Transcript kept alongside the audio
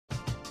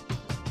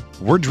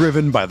We're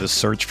driven by the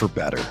search for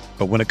better.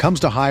 But when it comes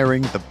to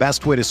hiring, the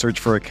best way to search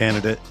for a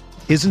candidate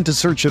isn't to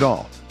search at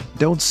all.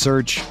 Don't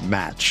search,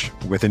 match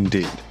with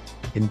Indeed.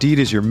 Indeed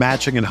is your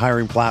matching and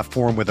hiring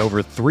platform with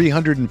over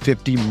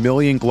 350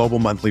 million global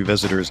monthly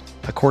visitors,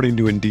 according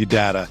to Indeed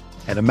data,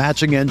 and a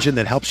matching engine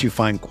that helps you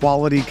find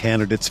quality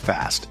candidates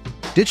fast.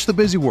 Ditch the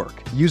busy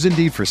work. Use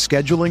Indeed for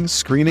scheduling,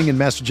 screening, and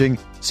messaging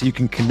so you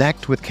can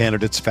connect with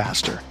candidates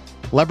faster.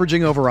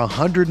 Leveraging over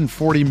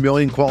 140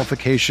 million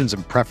qualifications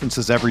and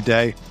preferences every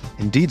day,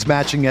 Indeed's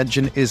matching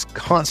engine is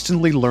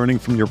constantly learning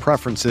from your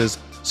preferences,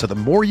 so the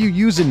more you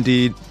use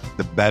Indeed,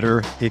 the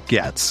better it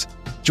gets.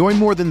 Join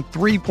more than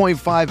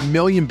 3.5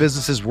 million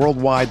businesses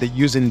worldwide that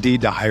use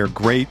Indeed to hire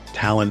great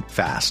talent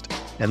fast.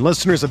 And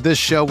listeners of this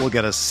show will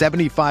get a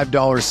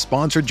 $75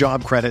 sponsored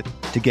job credit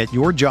to get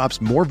your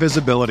jobs more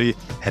visibility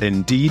at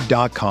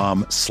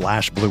Indeed.com/Blue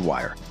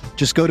Wire.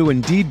 Just go to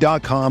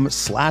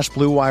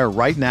Indeed.com/Blue Wire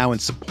right now and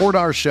support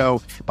our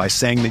show by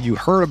saying that you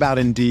heard about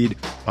Indeed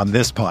on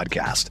this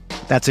podcast.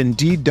 That's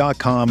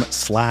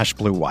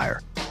Indeed.com/Blue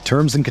Wire.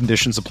 Terms and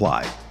conditions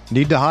apply.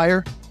 Need to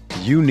hire?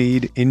 You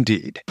need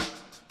Indeed.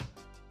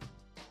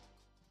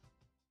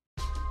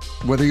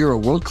 Whether you're a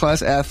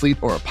world-class athlete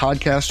or a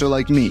podcaster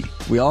like me,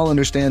 we all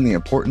understand the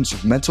importance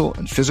of mental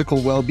and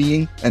physical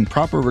well-being and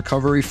proper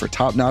recovery for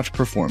top-notch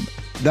performance.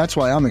 That's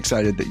why I'm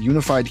excited that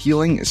Unified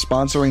Healing is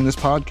sponsoring this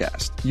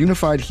podcast.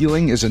 Unified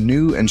Healing is a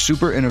new and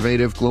super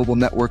innovative global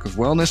network of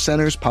wellness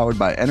centers powered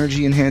by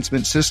Energy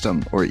Enhancement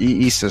System, or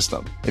EE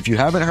System. If you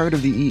haven't heard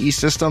of the EE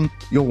System,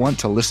 you'll want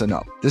to listen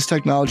up. This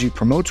technology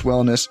promotes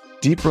wellness,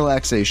 deep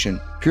relaxation,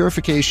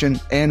 purification,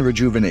 and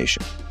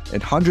rejuvenation.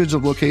 In hundreds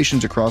of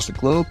locations across the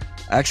globe,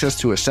 access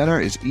to a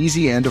center is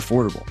easy and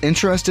affordable.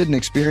 Interested in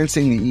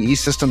experiencing the EE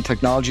System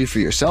technology for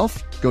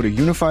yourself? Go to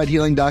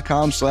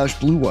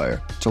unifiedhealing.com/Blue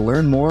Wire to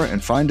learn more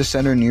and find a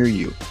center near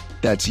you.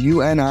 That's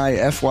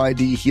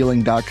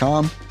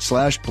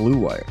UNIFYDhealing.com/Blue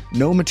Wire.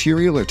 No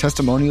material or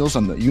testimonials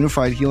on the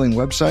Unified Healing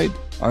website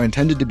are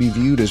intended to be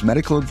viewed as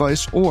medical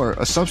advice or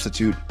a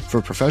substitute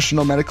for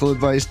professional medical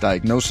advice,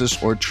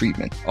 diagnosis, or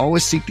treatment.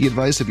 Always seek the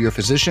advice of your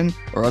physician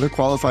or other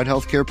qualified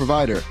healthcare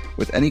provider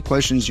with any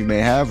questions you may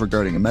have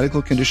regarding a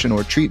medical condition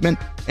or treatment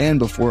and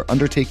before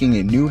undertaking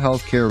a new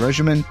healthcare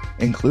regimen,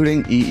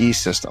 including EE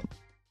System.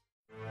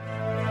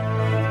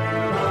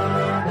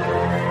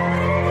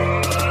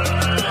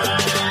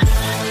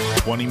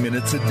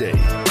 Minutes a day,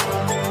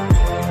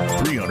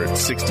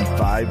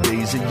 365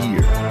 days a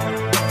year.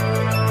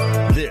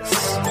 This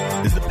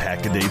is the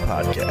Pack-A-Day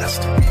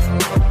Podcast.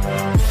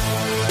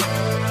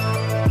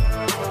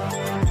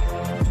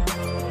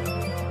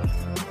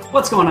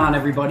 What's going on,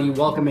 everybody?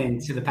 Welcome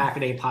into the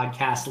Pack-A-Day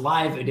Podcast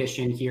live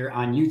edition here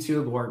on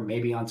YouTube or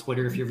maybe on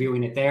Twitter if you're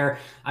viewing it there.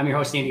 I'm your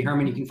host, Andy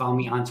Herman. You can follow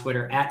me on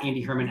Twitter at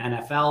Andy Herman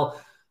NFL.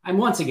 I'm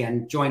once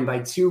again joined by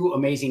two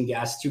amazing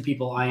guests, two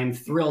people I am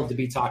thrilled to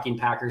be talking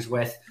Packers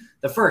with.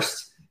 The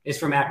first is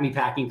from Acme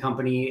Packing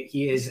Company.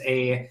 He is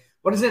a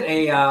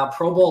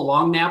Pro Bowl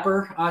long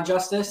napper,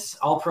 Justice?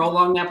 All-Pro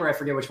long napper? I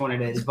forget which one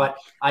it is. But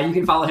you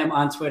can follow him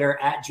on Twitter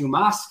at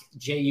Jumosq,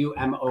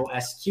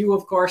 Jumosq,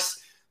 of course.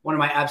 One of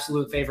my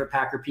absolute favorite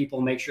Packer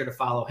people. Make sure to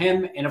follow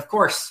him. And, of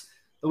course,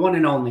 the one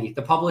and only,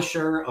 the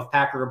publisher of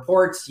Packer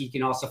Reports. You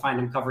can also find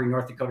him covering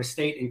North Dakota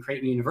State and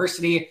Creighton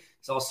University.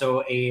 He's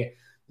also a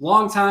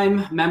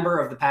longtime member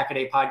of the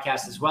Pack-A-Day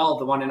Podcast as well,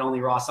 the one and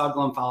only Ross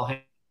Uglum. Follow him.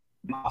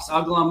 Ross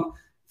Uglum.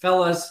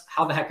 Fellas,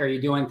 how the heck are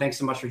you doing? Thanks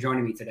so much for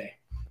joining me today.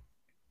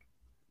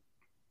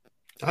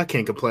 I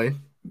can't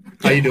complain.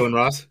 How you doing,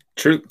 Ross?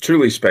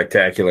 Truly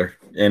spectacular.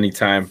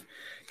 Anytime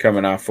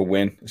coming off a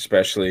win,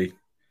 especially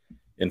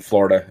in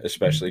Florida,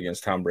 especially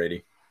against Tom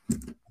Brady,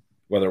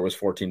 whether it was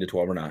 14-12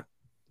 or not.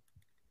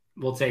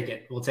 We'll take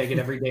it. We'll take it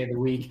every day of the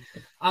week.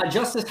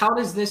 Justice, how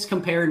does this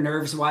compare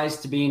nerves-wise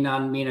to being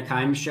on Mina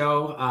Kimes'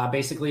 show?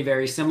 Basically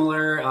very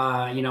similar.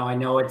 I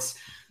know it's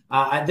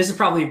this is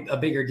probably a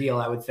bigger deal,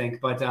 I would think,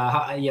 but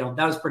that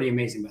was pretty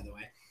amazing, by the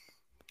way.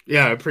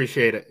 Yeah, I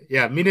appreciate it.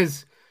 Yeah,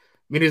 Mina's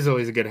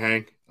always a good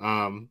hang.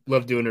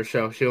 Love doing her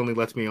show. She only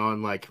lets me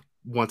on like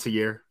once a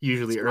year,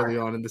 usually early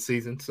on in the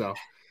season. So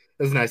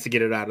it was nice to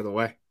get it out of the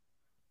way.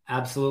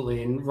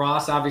 Absolutely. And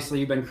Ross, obviously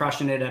you've been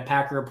crushing it at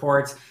Packer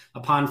Reports.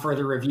 Upon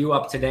further review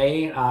up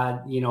today,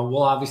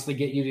 we'll obviously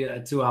get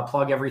you to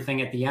plug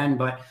everything at the end,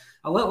 but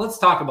let's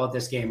talk about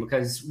this game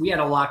because we had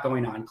a lot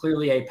going on.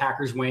 Clearly a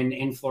Packers win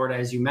in Florida,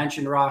 as you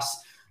mentioned,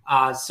 Ross.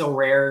 So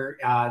rare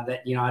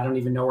that, I don't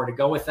even know where to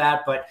go with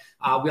that. But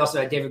we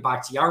also had David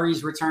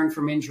Bakhtiari's return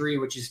from injury,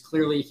 which is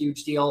clearly a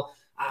huge deal.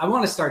 I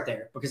want to start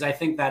there because I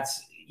think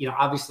that's,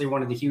 obviously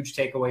one of the huge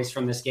takeaways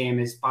from this game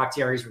is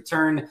Bakhtiari's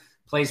return.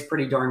 Plays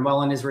pretty darn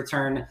well in his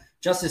return.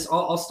 Justice,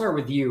 I'll start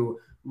with you.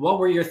 What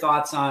were your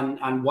thoughts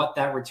on what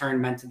that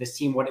return meant to this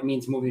team, what it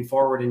means moving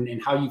forward,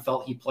 and how you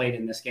felt he played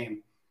in this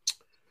game?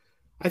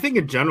 I think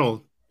in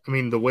general,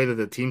 the way that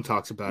the team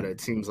talks about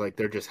it seems like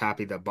they're just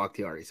happy that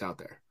Bakhtiari's out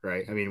there,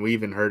 right? We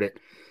even heard it,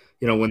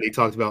 when they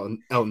talked about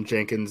Elton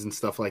Jenkins and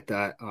stuff like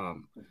that.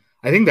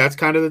 I think that's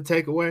kind of the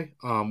takeaway.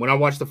 When I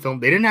watched the film,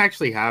 they didn't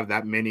actually have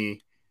that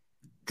many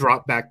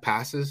drop back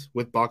passes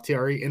with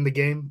Bakhtiari in the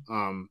game.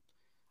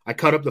 I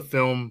cut up the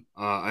film.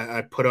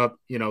 I put up,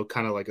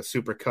 kind of like a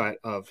super cut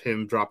of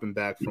him dropping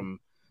back from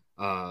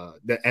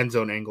the end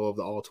zone angle of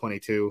the all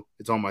 22.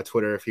 It's on my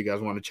Twitter if you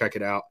guys want to check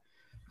it out.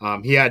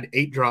 He had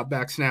 8 drop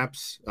back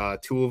snaps.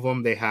 2 of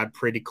them, they had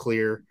pretty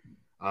clear,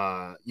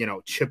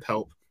 chip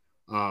help.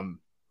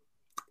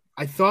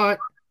 I thought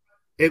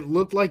it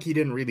looked like he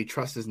didn't really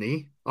trust his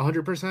knee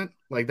 100%.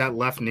 Like that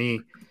left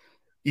knee,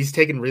 he's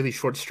taking really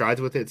short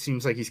strides with it. It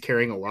seems like he's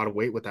carrying a lot of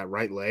weight with that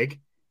right leg.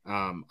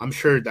 I'm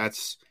sure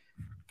that's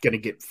going to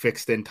get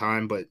fixed in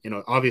time, but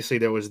obviously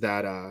there was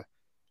that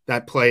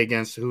play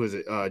against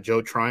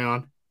Joe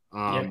Tryon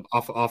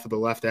off of the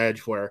left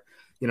edge where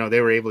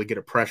they were able to get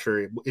a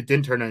pressure. It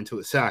didn't turn into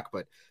a sack,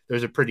 but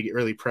there's a pretty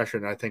early pressure,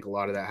 and I think a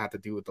lot of that had to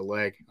do with the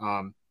leg.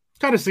 Kind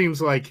of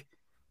seems like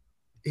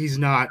he's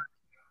not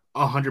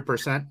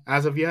 100%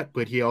 as of yet,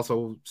 but he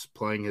also is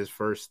playing his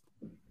first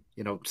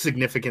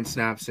significant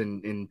snaps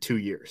in 2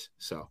 years,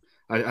 so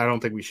I don't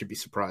think we should be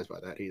surprised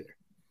by that either.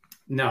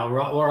 No,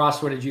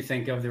 Ross, what did you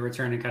think of the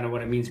return and kind of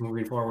what it means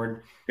moving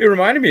forward? It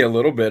reminded me a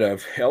little bit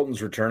of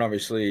Elton's return.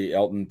 Obviously,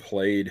 Elton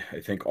played, I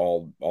think,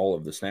 all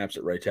of the snaps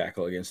at right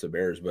tackle against the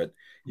Bears, but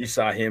you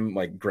saw him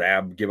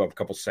give up a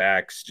couple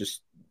sacks,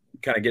 just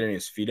kind of getting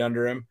his feet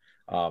under him,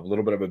 a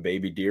little bit of a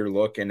baby deer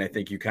look. And I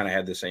think you kind of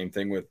had the same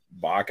thing with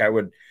Bach. I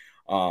would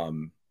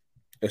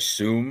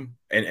assume,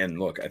 and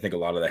look, I think a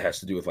lot of that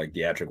has to do with like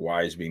Deatrick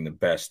Wise being the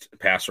best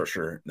pass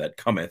rusher that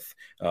cometh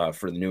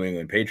for the New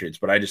England Patriots.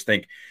 But I just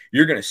think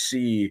you're going to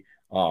see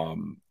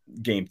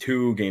game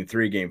 2, game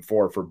 3, game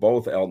 4 for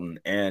both Elton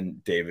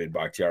and David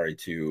Bakhtiari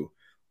to,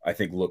 I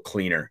think, look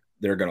cleaner.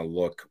 They're going to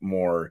look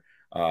more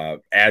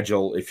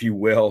agile, if you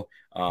will,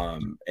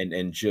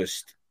 and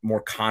just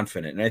more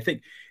confident. And I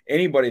think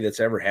anybody that's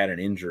ever had an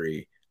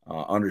injury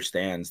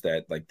understands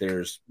that, like,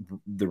 there's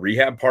the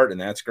rehab part,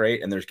 and that's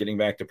great, and there's getting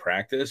back to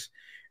practice,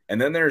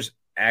 and then there's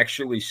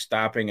actually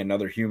stopping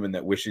another human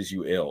that wishes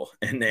you ill,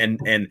 and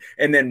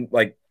then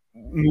like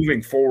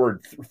moving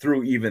forward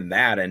through even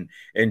that, and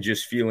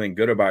just feeling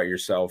good about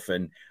yourself.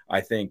 And I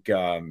think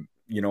the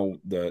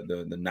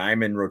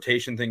Nijman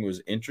rotation thing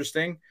was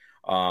interesting,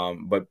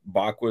 but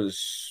Bach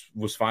was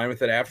fine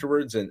with it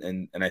afterwards,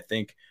 and I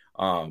think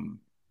kind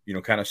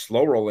of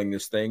slow rolling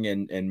this thing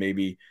and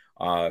maybe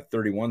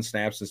 31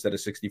 snaps instead of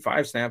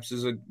 65 snaps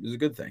is a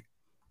good thing.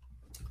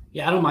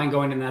 Yeah, I don't mind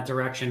going in that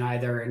direction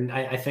either. And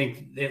I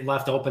think it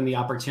left open the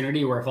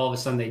opportunity where if all of a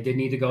sudden they did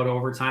need to go to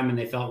overtime and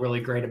they felt really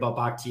great about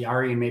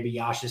Bakhtiari and maybe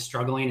Yash is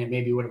struggling, it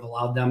maybe would have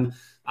allowed them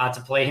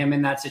to play him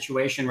in that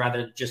situation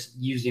rather than just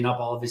using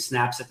up all of his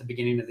snaps at the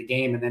beginning of the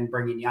game and then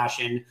bringing Yash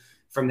in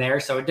from there.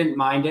 So I didn't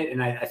mind it.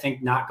 And I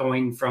think not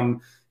going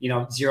from,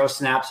 0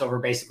 snaps over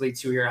basically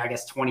 2 year,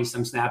 20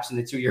 some snaps in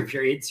the 2 year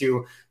period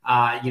to,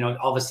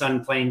 all of a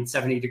sudden playing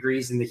 70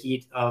 degrees in the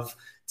heat of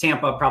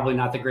Tampa, probably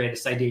not the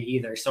greatest idea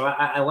either. So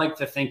I like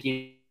the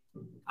thinking,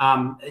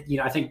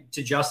 I think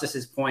to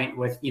Justice's point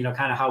with,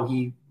 kind of how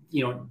he,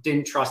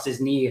 didn't trust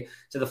his knee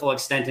to the full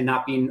extent and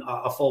not being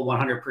a full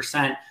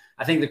 100%.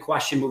 I think the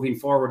question moving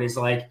forward is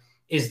like,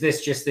 is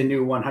this just the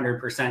new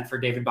 100% for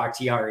David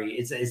Bakhtiari?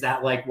 Is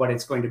that like what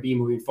it's going to be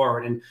moving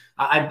forward? And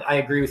I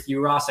agree with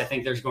you, Ross. I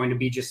think there's going to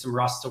be just some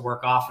rust to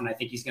work off, and I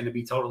think he's going to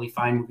be totally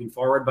fine moving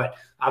forward. But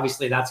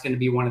obviously that's going to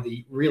be one of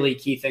the really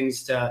key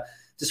things to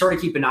sort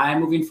of keep an eye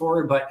on moving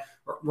forward. But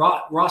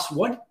Ross,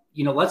 what,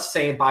 let's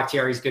say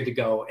Bakhtiari is good to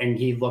go and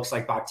he looks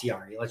like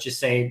Bakhtiari. Let's just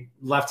say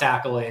left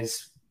tackle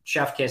is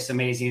chef kiss,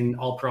 amazing,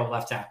 all pro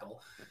left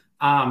tackle.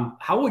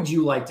 How would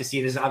you like to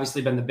see this? Has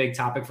obviously been the big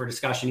topic for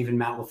discussion. Even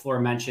Matt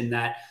LaFleur mentioned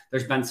that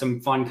there's been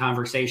some fun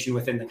conversation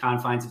within the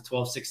confines of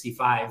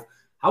 1265.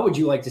 How would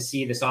you like to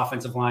see this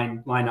offensive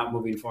line up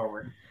moving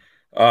forward?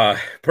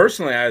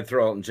 Personally, I'd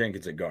throw Elton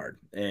Jenkins at guard.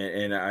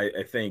 And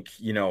I think,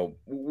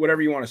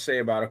 whatever you want to say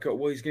about it,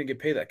 well, he's going to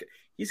get paid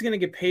he's going to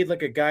get paid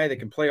like a guy that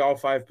can play all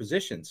 5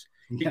 positions.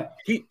 Yeah.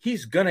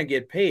 He's going to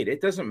get paid.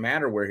 It doesn't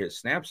matter where his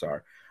snaps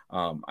are.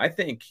 I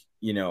think,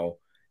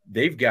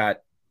 they've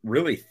got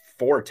really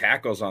 4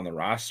 tackles on the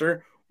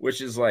roster,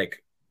 which is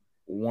like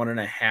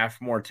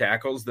 1.5 more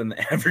tackles than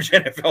the average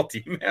NFL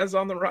team has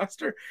on the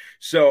roster.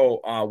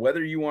 So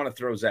whether you want to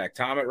throw Zach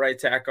Tom at right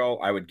tackle,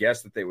 I would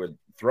guess that they would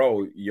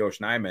throw Yosh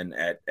Nijman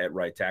at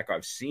right tackle.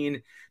 I've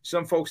seen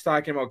some folks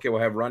talking about, okay,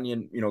 we'll have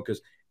Runyon,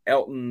 because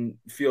Elton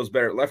feels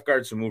better at left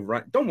guard, so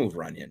don't move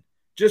Runyon.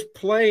 Just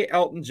play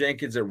Elton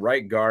Jenkins at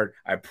right guard.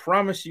 I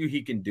promise you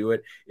he can do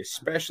it,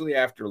 especially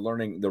after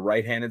learning the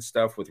right-handed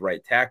stuff with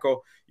right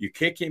tackle. You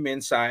kick him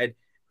inside.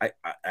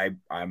 I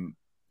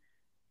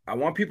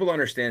want people to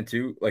understand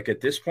too, like at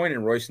this point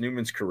in Royce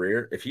Newman's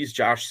career, if he's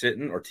Josh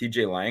Sitton or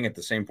TJ Lang at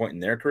the same point in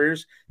their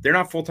careers, they're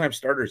not full-time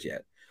starters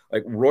yet.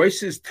 Like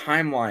Royce's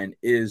timeline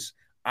is,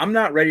 I'm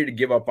not ready to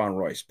give up on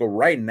Royce, but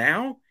right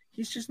now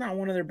he's just not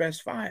one of their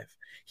best 5.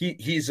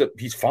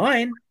 He's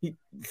fine,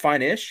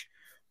 fine-ish,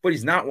 but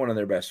he's not one of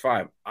their best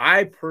 5.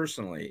 I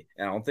personally,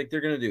 and I don't think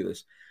they're going to do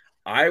this,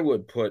 I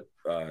would put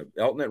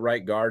Elton at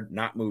right guard,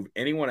 not move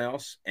anyone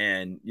else,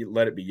 and you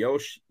let it be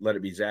Yosh, let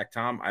it be Zach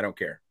Tom. I don't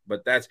care.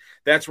 But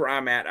that's where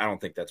I'm at. I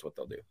don't think that's what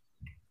they'll do.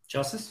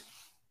 Justice?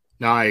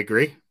 No, I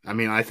agree. I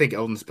mean, I think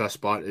Elton's best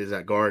spot is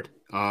at guard.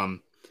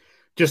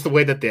 Just the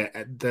way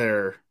that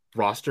their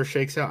roster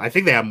shakes out, I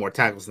think they have more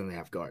tackles than they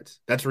have guards.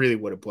 That's really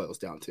what it boils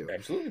down to.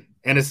 Absolutely.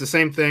 And it's the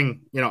same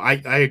thing. I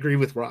agree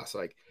with Ross.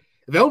 Like,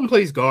 if Elton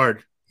plays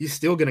guard, he's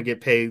still going to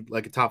get paid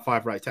like a top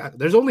 5 right tackle.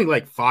 There's only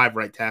like 5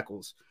 right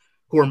tackles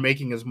who are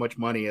making as much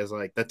money as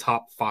like the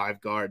top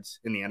 5 guards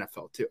in the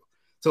NFL too.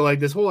 So like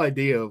this whole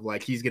idea of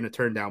like he's going to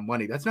turn down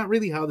money, that's not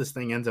really how this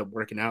thing ends up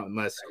working out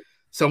unless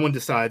someone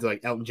decides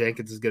like Elton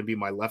Jenkins is going to be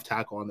my left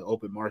tackle on the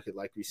open market,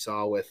 like we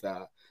saw with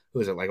who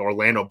was it, like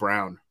Orlando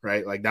Brown,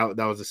 right? Like that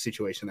was a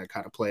situation that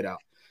kind of played out.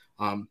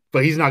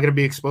 But he's not going to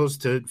be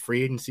exposed to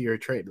free agency or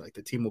trade. Like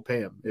the team will pay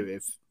him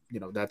if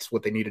that's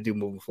what they need to do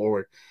moving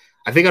forward.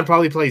 I think I'd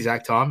probably play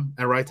Zach Tom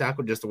at right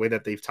tackle, just the way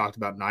that they've talked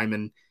about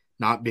Nyman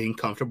not being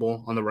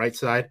comfortable on the right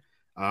side.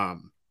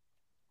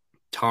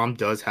 Tom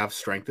does have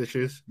strength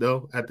issues,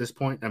 though, at this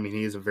point. I mean,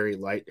 he is a very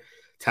light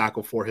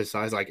tackle for his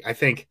size. Like, I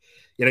think,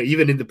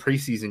 even in the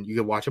preseason, you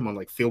could watch him on,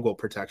 like, field goal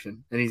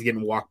protection, and he's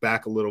getting walked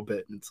back a little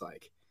bit, and it's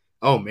like,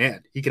 oh,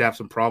 man, he could have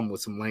some problem with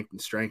some length and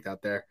strength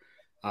out there.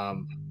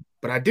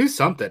 But I'd do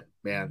something,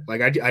 man.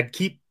 Like, I'd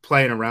keep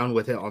playing around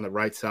with it on the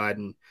right side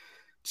and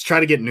just try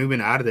to get Newman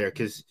out of there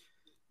because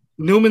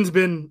Newman's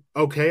been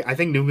okay. I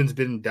think Newman's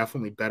been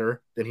definitely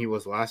better than he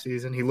was last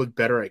season. He looked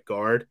better at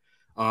guard.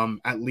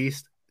 At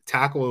least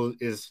tackle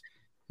is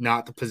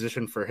not the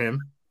position for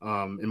him,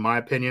 in my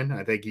opinion.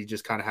 I think he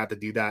just kind of had to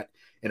do that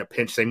in a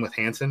pinch. Same with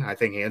Hansen. I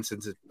think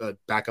Hansen's a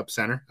backup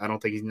center. I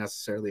don't think he's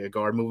necessarily a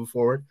guard moving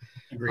forward.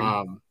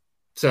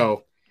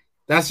 So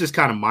that's just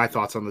kind of my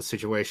thoughts on the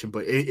situation.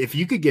 But if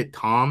you could get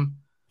Tom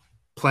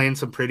playing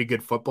some pretty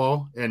good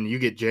football and you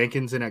get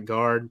Jenkins in at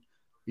guard,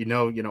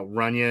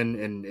 Runyon,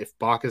 and if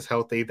Bach is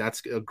healthy,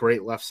 that's a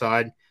great left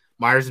side.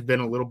 Myers has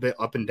been a little bit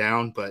up and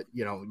down, but,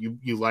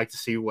 you like to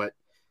see what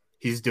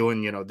he's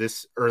doing,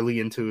 this early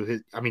into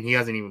his – I mean, he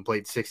hasn't even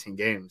played 16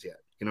 games yet.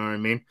 You know what I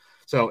mean?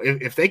 So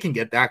if they can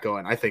get that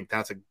going, I think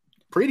that's a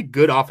pretty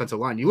good offensive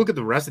line. You look at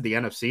the rest of the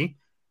NFC,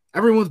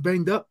 everyone's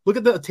banged up. Look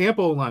at the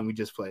Tampa line we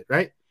just played,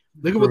 right?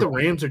 Look at what the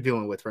Rams are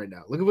dealing with right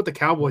now. Look at what the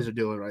Cowboys are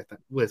dealing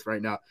with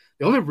right now.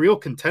 The only real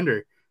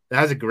contender that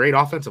has a great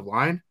offensive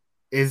line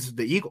is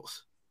the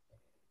Eagles.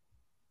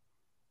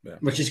 Yeah.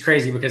 Which is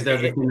crazy because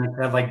they're the team that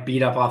have like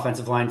beat up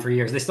offensive line for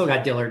years. They still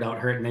got Dillard out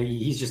hurt, and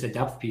he's just a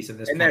depth piece of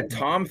this. And that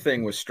Tom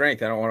thing was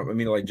strength. I don't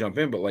mean to like jump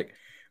in, but like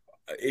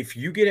if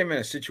you get him in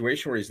a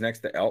situation where he's next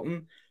to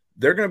Elton,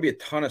 there are going to be a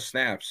ton of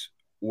snaps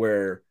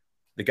where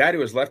the guy to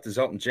his left is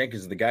Elton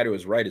Jenkins, and the guy to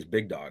his right is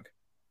Big Dog.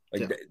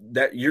 Like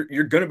that you're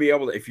going to be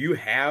able to, if you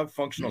have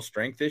functional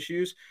strength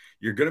issues,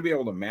 you're going to be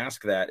able to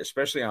mask that,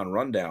 especially on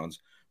rundowns,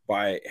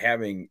 by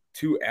having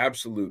 2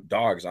 absolute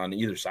dogs on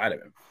either side of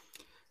him.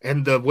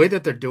 And the way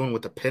that they're doing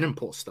with the pin and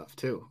pull stuff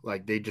too,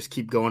 like they just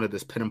keep going to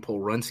this pin and pull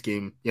run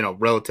scheme,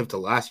 relative to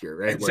last year,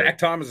 right? And Zach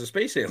Tom is a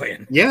space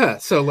alien. Yeah,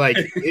 so like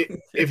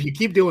if you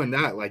keep doing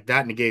that, like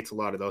that negates a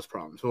lot of those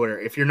problems. Where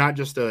if you're not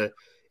just a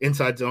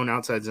inside zone,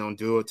 outside zone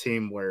duo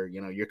team, where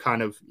you're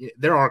kind of,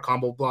 there are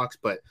combo blocks,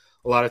 but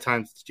a lot of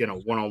times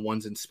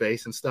one-on-ones in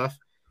space and stuff.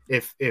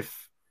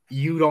 If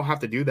you don't have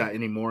to do that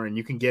anymore, and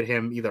you can get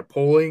him either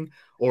pulling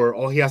or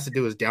all he has to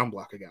do is down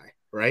block a guy.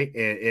 Right.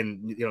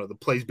 And the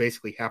play's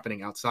basically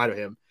happening outside of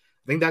him.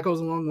 I think that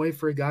goes a long way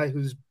for a guy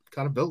who's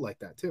kind of built like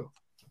that too.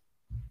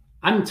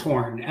 I'm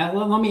torn.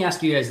 Let me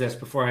ask you guys this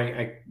before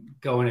I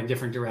go in a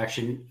different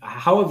direction.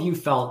 How have you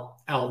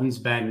felt Elton's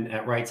been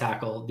at right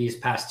tackle these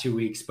past 2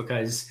 weeks?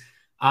 Because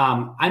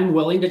I'm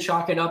willing to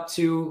chalk it up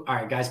to, all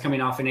right, guys coming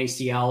off an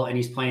ACL and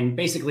he's playing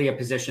basically a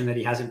position that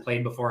he hasn't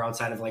played before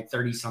outside of like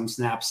 30 some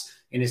snaps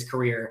in his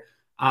career.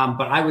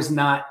 But I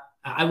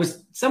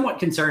was somewhat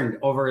concerned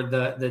over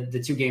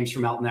the 2 games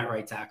from Elton at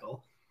right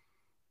tackle.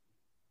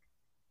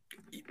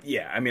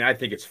 Yeah, I mean, I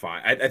think it's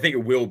fine. I think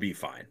it will be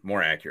fine.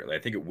 More accurately, I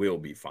think it will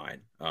be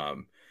fine.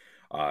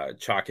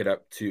 Chalk it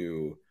up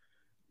to,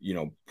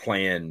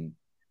 playing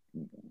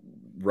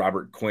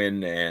Robert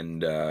Quinn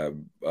and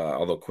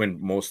although Quinn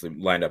mostly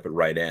lined up at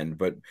right end,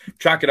 but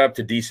chalk it up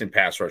to decent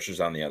pass rushers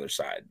on the other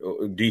side,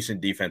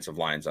 decent defensive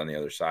lines on the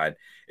other side,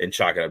 and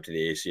chalk it up to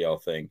the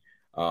ACL thing.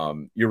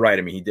 You're right.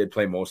 I mean, he did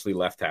play mostly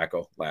left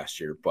tackle last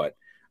year, but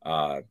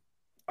I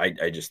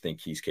just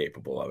think he's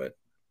capable of it.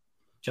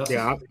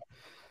 Yeah.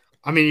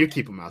 I mean, you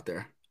keep him out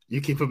there.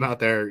 You keep him out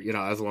there,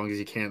 as long as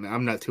you can.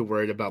 I'm not too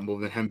worried about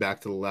moving him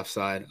back to the left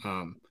side.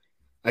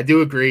 I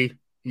do agree.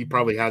 He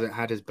probably hasn't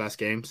had his best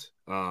games.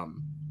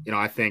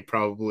 I think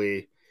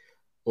probably,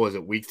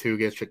 week 2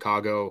 against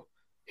Chicago,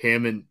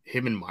 him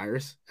and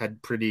Myers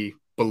had pretty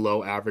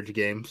below average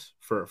games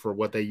for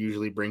what they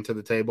usually bring to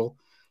the table.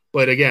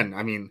 But again,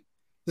 I mean,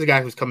 this is a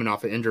guy who's coming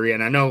off an injury,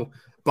 and I know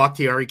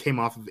Bakhtiari came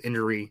off of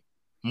injury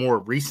more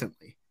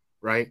recently,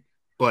 right?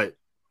 But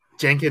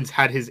Jenkins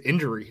had his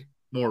injury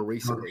more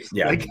recently.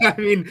 Yeah. Like, I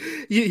mean,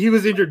 he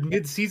was injured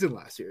mid-season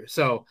last year.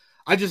 So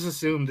I just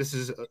assume this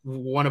is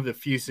one of the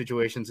few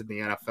situations in the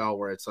NFL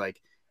where it's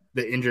like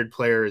the injured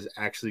player is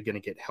actually going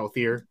to get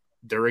healthier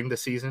during the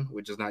season,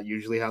 which is not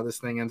usually how this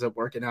thing ends up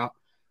working out.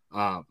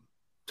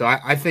 So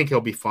I think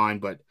he'll be fine,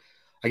 but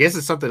I guess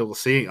it's something that we'll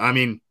see. I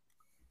mean,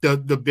 the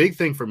big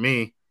thing for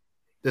me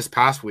this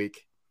past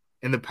week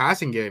in the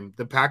passing game,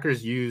 the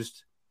Packers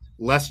used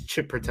less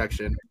chip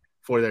protection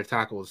for their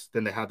tackles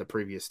than they had the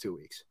previous 2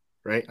 weeks,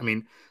 right? I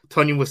mean,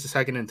 Tonyan was the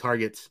second in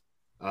targets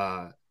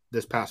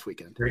this past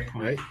weekend,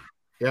 right?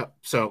 Yep.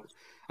 So,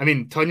 I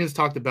mean, Tonyan's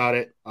talked about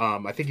it.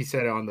 I think he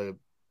said it on the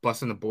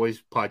Bustin' the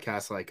Boys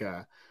podcast, like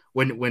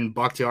when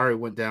Bakhtiari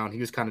went down, he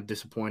was kind of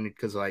disappointed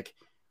because like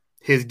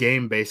his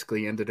game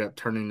basically ended up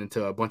turning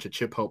into a bunch of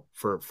chip hope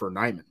for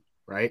Nijman,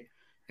 right?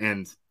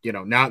 And, you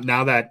know,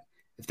 now that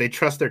if they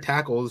trust their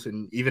tackles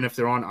and even if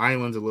they're on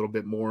islands a little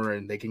bit more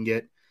and they can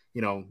get,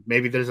 you know,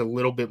 maybe there's a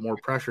little bit more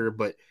pressure,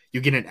 but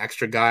you get an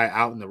extra guy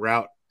out in the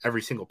route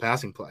every single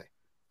passing play.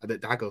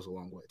 That goes a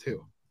long way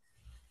too.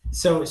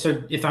 So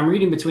if I'm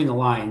reading between the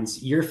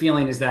lines, your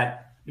feeling is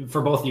that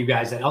for both of you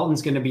guys, that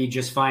Elton's going to be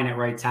just fine at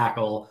right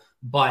tackle,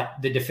 but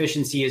the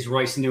deficiency is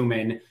Royce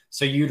Newman.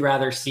 So you'd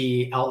rather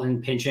see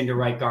Elton pinch into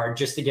right guard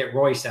just to get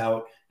Royce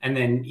out, and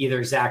then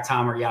either Zach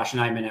Tom or Yosh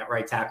Nijman at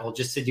right tackle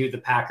just to do the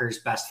Packers'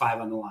 best five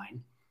on the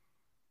line.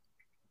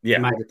 Yeah,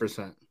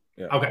 100%.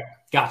 Yeah. Okay,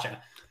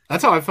 gotcha.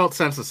 That's how I felt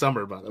since the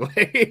summer, by the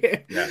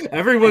way. Yeah.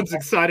 Everyone's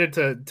excited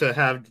to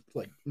have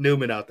like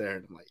Newman out there,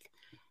 and I'm like,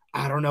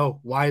 I don't know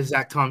why is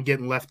Zach Tom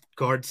getting left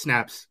guard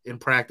snaps in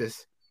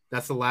practice.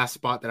 That's the last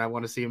spot that I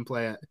want to see him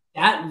play at.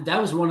 That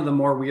was one of the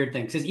more weird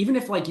things, because even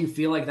if like you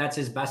feel like that's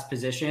his best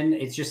position,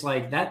 it's just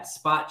like that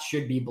spot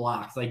should be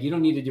blocked. Like you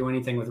don't need to do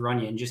anything with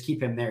Runyon, just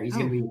keep him there. He's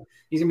gonna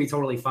be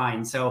totally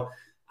fine. So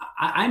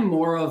I'm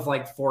more of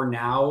like, for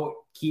now,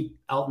 keep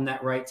Elton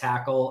at right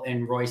tackle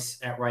and Royce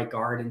at right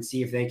guard and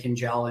see if they can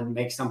gel and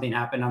make something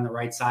happen on the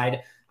right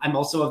side. I'm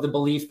also of the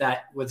belief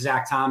that with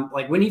Zach Tom,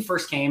 like when he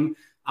first came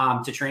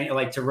to train,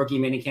 like to rookie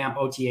minicamp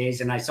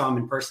OTAs, and I saw him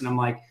in person, I'm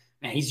like,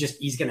 man,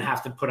 he's going to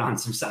have to put on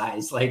some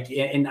size. Like,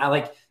 and I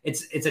like,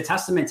 it's a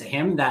testament to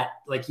him that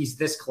like, he's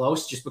this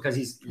close just because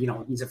he's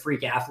a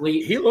freak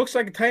athlete. He looks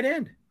like a tight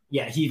end.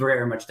 Yeah. He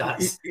very much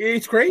does.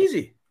 It's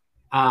crazy.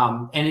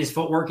 And his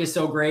footwork is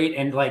so great.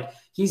 And like,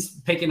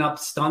 he's picking up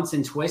stunts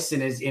and twists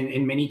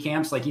in mini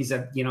camps. Like he's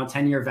a,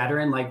 10-year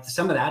veteran. Like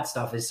some of that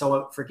stuff is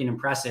so freaking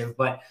impressive,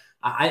 but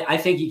I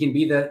think he can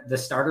be the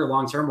starter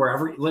long-term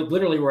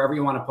literally wherever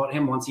you want to put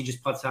him once he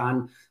just puts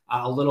on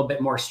a little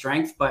bit more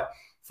strength. But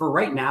for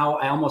right now,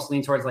 I almost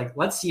lean towards like,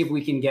 let's see if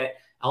we can get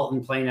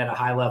Elton playing at a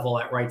high level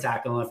at right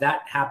tackle. And if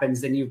that happens,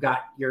 then you've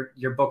got your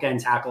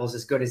bookend tackles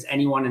as good as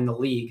anyone in the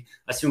league,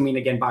 assuming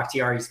again,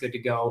 Bakhtiari is good to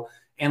go.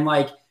 And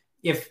like,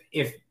 if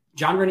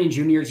John Runyon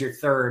Jr. is your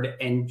third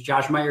and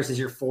Josh Myers is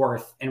your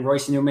fourth and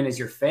Royce Newman is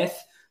your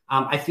fifth,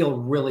 I feel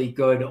really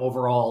good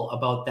overall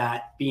about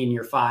that being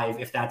your five,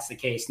 if that's the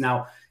case.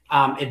 Now,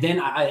 and then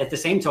at the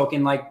same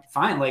token, like,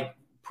 fine, like,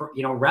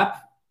 rep,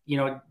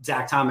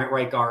 Zach Tom at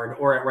right guard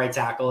or at right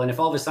tackle. And if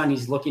all of a sudden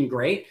he's looking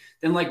great,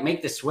 then like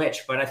make the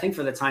switch. But I think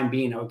for the time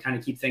being, I would kind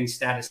of keep things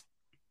status.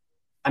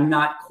 I'm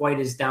not quite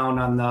as down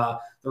on the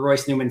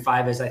Royce Newman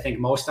five as I think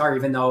most are,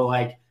 even though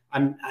like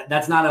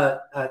that's not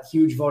a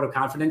huge vote of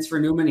confidence for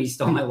Newman. He's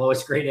still my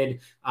lowest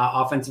graded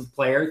offensive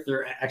player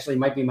actually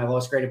might be my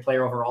lowest graded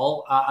player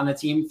overall on the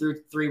team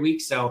through 3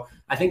 weeks. So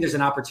I think there's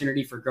an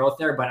opportunity for growth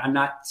there, but I'm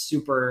not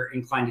super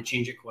inclined to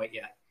change it quite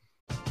yet.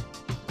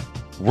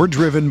 We're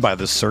driven by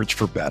the search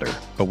for better.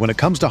 But when it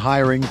comes to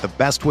hiring, the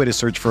best way to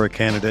search for a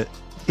candidate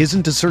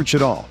isn't to search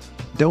at all.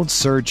 Don't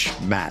search,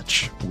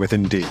 match with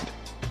Indeed.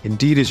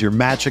 Indeed is your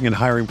matching and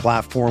hiring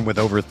platform with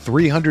over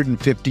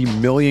 350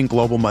 million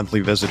global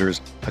monthly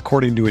visitors,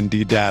 according to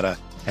Indeed data,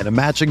 and a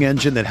matching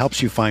engine that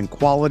helps you find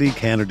quality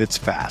candidates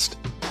fast.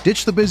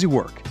 Ditch the busy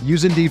work.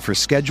 Use Indeed for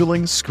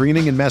scheduling,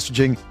 screening, and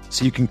messaging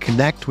so you can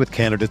connect with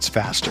candidates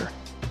faster.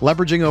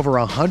 Leveraging over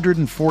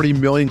 140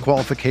 million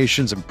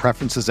qualifications and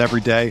preferences every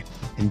day,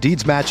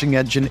 Indeed's matching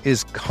engine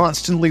is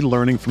constantly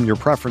learning from your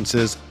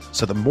preferences,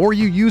 so the more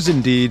you use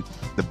Indeed,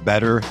 the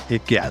better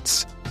it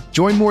gets.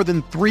 Join more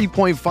than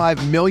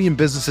 3.5 million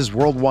businesses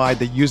worldwide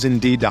that use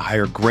Indeed to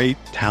hire great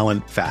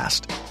talent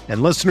fast.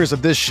 And listeners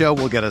of this show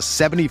will get a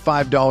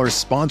 $75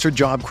 sponsored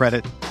job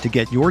credit to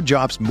get your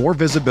jobs more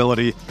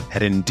visibility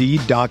at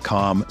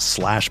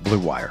Indeed.com/Blue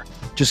Wire.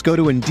 Just go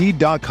to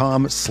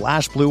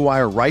Indeed.com/Blue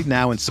Wire right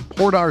now and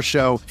support our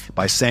show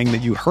by saying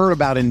that you heard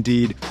about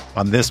Indeed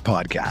on this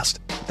podcast.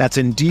 That's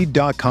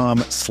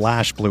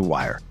Indeed.com/Blue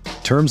Wire.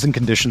 Terms and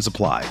conditions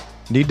apply.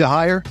 Need to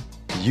hire?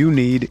 You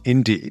need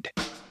Indeed.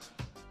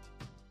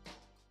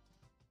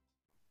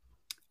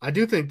 I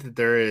do think that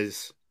there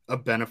is a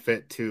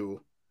benefit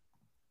to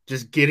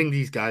just getting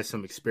these guys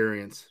some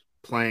experience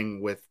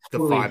playing with the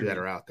five that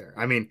are out there.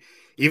 I mean,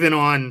 even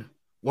on,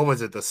 what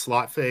was it, the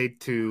slot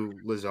fade to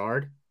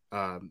Lazard?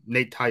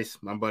 Nate Tice,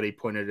 my buddy,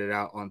 pointed it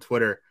out on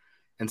Twitter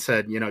and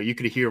said, you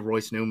could hear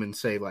Royce Newman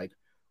say like,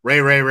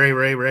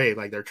 Ray,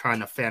 like they're trying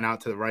to fan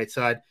out to the right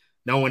side.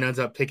 No one ends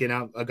up picking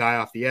out a guy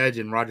off the edge,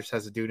 and Rodgers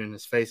has a dude in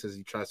his face as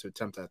he tries to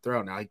attempt that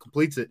throw. Now he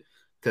completes it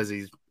because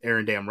he's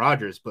Aaron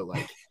Rodgers, but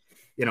like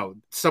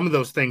some of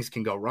those things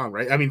can go wrong,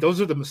 right? I mean,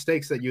 those are the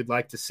mistakes that you'd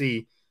like to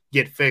see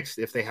get fixed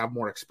if they have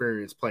more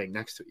experience playing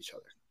next to each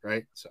other,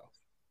 right? So.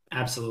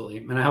 Absolutely.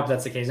 And I hope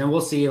that's the case. And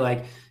we'll see,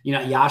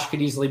 Yash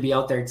could easily be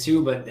out there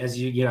too, but as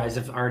you guys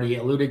have already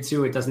alluded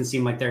to, it doesn't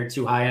seem like they're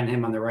too high on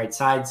him on the right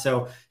side.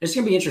 So it's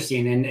going to be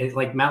interesting. And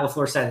like Matt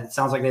LaFleur said, it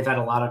sounds like they've had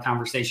a lot of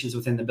conversations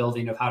within the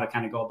building of how to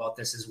kind of go about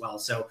this as well.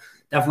 So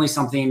definitely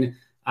something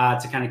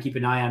to kind of keep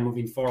an eye on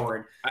moving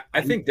forward.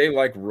 I think they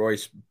like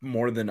Royce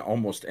more than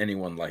almost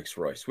anyone likes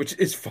Royce, which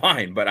is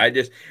fine. But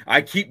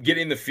I keep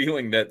getting the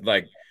feeling that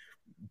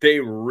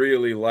they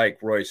really like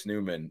Royce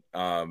Newman,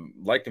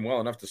 liked him well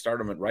enough to start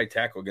him at right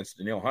tackle against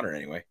Danielle Hunter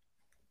anyway.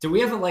 Do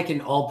we have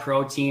an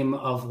all-pro team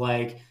of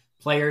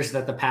players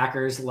that the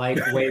Packers like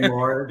way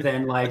more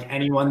than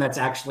anyone that's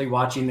actually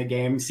watching the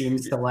game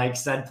seems to like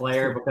said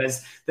player?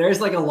 Because there's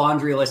a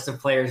laundry list of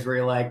players where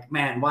you're like,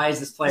 man, why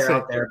is this player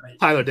out there?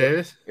 Tyler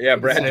Davis. Yeah,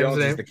 Brad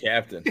Jones is the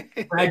captain.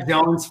 Brad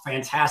Jones,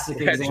 fantastic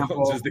Brad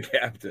example. Jones is the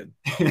captain.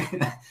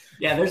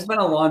 Yeah, there's been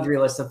a laundry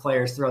list of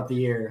players throughout the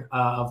year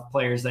of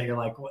players that you're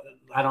like, well,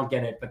 I don't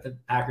get it, but the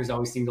Packers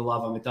always seem to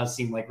love him. It does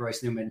seem like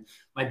Royce Newman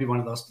might be one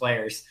of those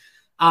players.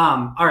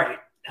 All right.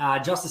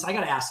 Justice, I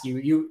got to ask you,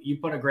 you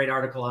put a great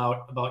article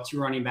out about 2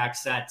 running back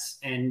sets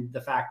and the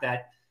fact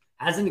that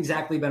hasn't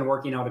exactly been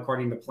working out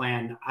according to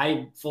plan.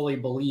 I fully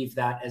believe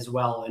that as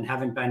well, and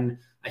haven't been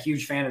a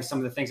huge fan of some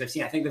of the things I've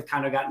seen. I think they've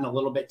kind of gotten a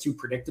little bit too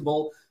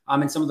predictable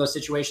in some of those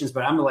situations,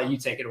 but I'm going to let you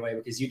take it away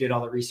because you did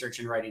all the research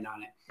and writing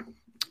on it.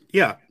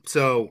 Yeah.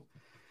 So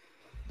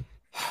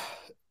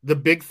the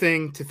big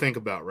thing to think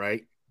about,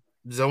 right?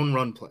 Zone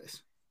run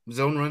plays.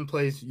 Zone run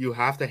plays, you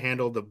have to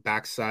handle the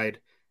backside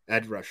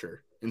edge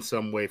rusher in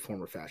some way,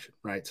 form, or fashion,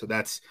 right? So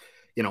that's,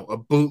 a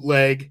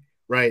bootleg,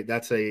 right?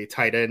 That's a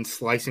tight end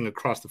slicing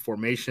across the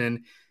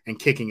formation and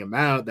kicking him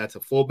out. That's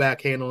a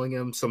fullback handling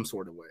him some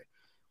sort of way.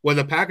 What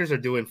the Packers are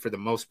doing for the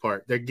most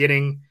part, they're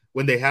getting,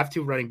 when they have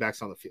 2 running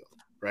backs on the field,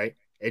 right?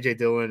 A.J.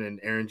 Dillon and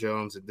Aaron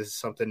Jones, and this is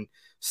something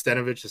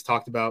Stenovich has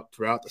talked about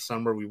throughout the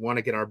summer. We want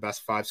to get our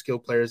best 5 skill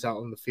players out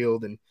on the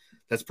field, and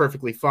that's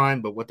perfectly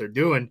fine. But what they're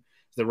doing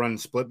is they're running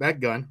split back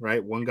gun,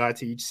 right? 1 guy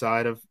to each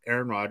side of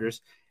Aaron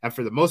Rodgers. And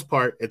for the most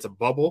part, it's a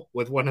bubble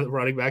with one of the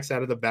running backs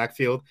out of the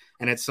backfield,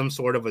 and it's some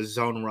sort of a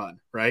zone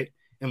run, right?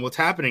 And what's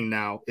happening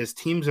now is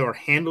teams are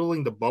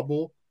handling the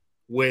bubble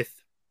with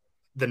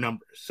the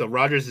numbers. So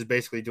Rodgers is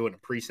basically doing a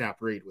pre-snap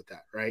read with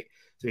that, right?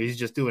 So he's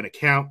just doing a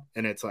count,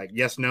 and it's like,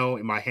 yes, no,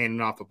 am I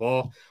handing off the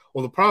ball?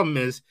 Well, the problem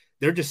is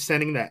they're just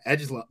sending that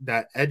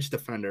edge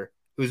defender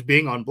who's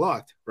being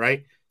unblocked,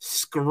 right,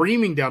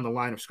 screaming down the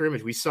line of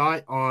scrimmage. We saw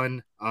it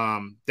on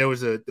there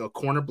was a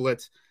corner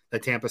blitz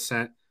that Tampa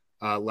sent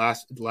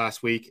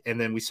last week,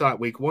 and then we saw it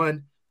week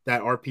 1,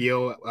 that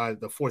RPO,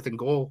 the 4th and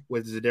goal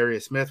with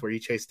Zadarius Smith, where he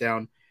chased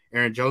down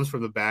Aaron Jones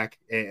from the back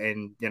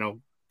and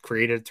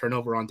created a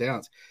turnover on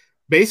downs.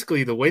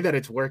 Basically, the way that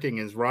it's working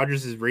is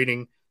Rodgers is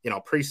reading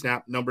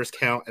pre-snap numbers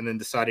count and then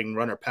deciding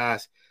run or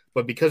pass.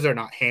 But because they're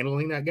not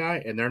handling that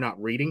guy and they're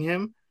not reading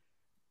him,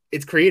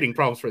 it's creating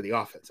problems for the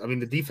offense. I mean,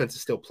 the defense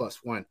is still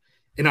 +1.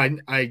 In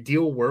an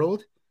ideal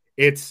world,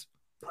 it's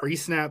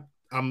pre-snap.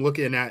 I'm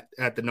looking at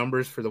the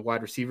numbers for the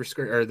wide receiver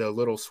screen or the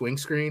little swing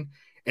screen,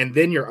 and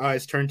then your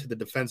eyes turn to the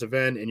defensive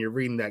end and you're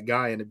reading that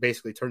guy, and it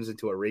basically turns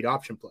into a read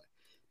option play.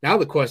 Now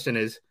the question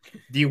is,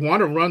 do you want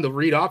to run the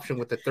read option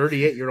with the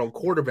 38-year-old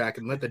quarterback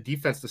and let the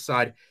defense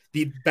decide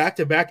the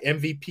back-to-back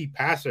MVP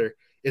passer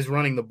is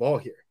running the ball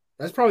here?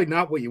 That's probably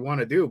not what you want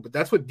to do, but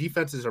that's what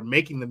defenses are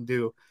making them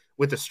do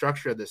with the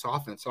structure of this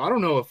offense. So I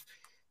don't know if,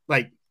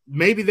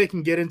 maybe they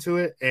can get into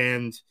it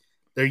and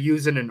they're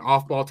using an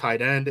off-ball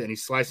tight end and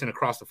he's slicing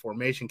across the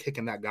formation,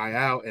 kicking that guy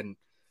out, and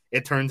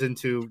it turns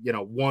into,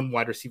 1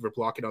 wide receiver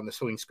blocking on the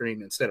swing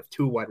screen instead of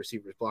 2 wide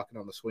receivers blocking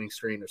on the swing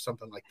screen or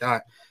something like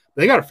that.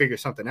 They got to figure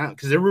something out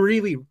because they're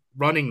really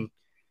running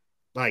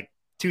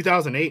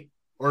 2008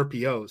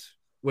 RPOs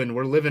when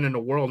we're living in a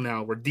world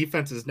now where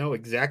defenses know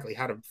exactly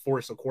how to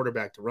force a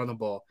quarterback to run the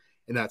ball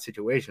in that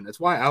situation. That's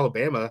why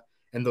Alabama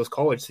and those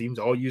college teams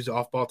all use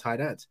off-ball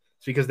tight ends.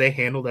 It's because they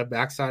handle that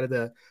backside of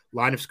the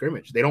line of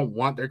scrimmage. They don't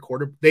want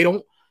they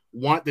don't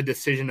want the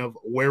decision of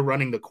where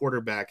running the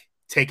quarterback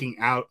taking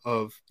out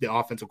of the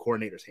offensive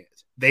coordinator's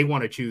hands. They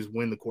want to choose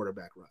when the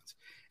quarterback runs.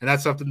 And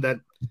that's something that,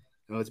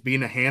 it's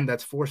being a hand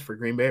that's forced for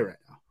Green Bay right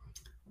now.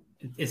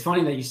 It's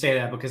funny that you say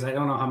that because I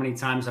don't know how many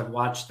times I've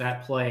watched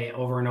that play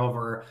over and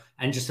over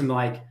and just am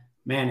like,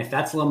 man, if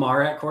that's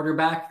Lamar at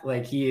quarterback,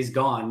 he is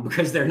gone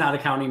because they're not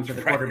accounting for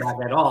the quarterback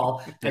at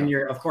all. And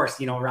you're, of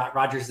course,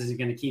 Rodgers isn't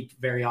going to keep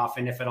very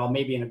often, if at all,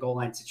 maybe in a goal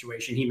line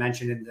situation. He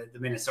mentioned in the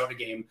Minnesota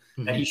game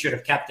that he should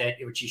have kept it,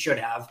 which he should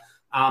have.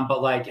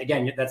 But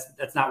again,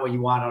 that's not what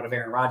you want out of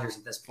Aaron Rodgers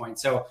at this point.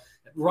 So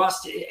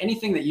Ross,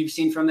 anything that you've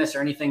seen from this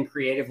or anything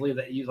creatively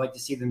that you'd like to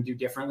see them do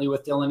differently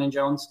with Dillon and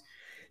Jones?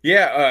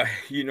 Yeah.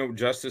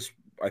 Justice,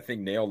 I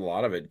think, nailed a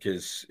lot of it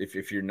because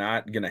if you're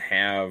not going to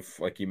have,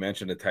 like you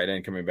mentioned, a tight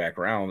end coming back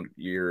around,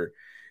 your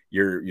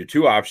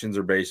 2 options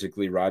are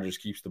basically Rodgers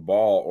keeps the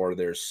ball or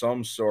there's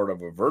some sort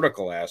of a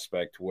vertical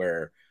aspect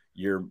where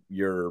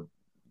you're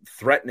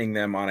threatening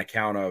them on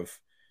account of,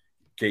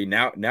 okay,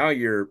 now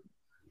you're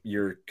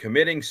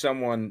committing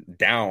someone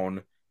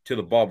down to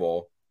the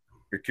bubble.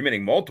 You're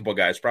committing multiple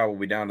guys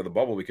probably down to the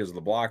bubble because of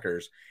the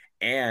blockers,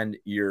 and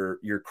you're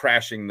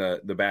crashing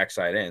the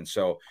backside end.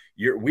 So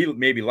we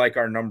maybe like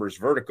our numbers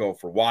vertical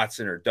for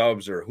Watson or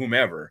Dubs or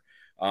whomever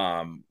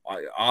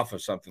off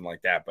of something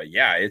like that. But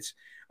yeah, it's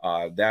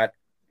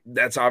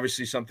that's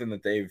obviously something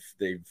that they've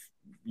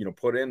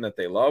put in that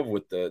they love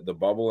with the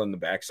bubble and the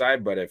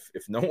backside. But if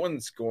no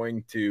one's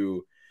going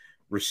to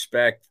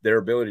respect their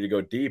ability to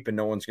go deep, and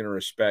no one's going to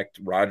respect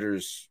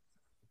Rodgers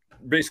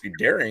basically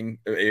daring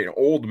an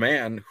old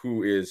man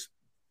who is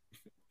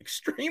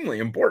extremely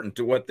important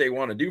to what they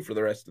want to do for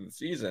the rest of the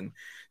season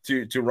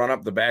to run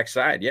up the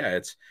backside. Yeah,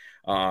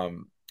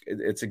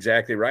 it's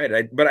exactly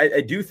right. But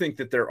I do think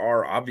that there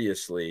are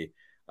obviously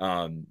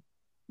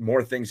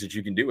more things that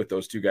you can do with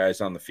those two guys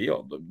on the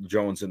field.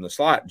 Jones in the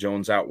slot,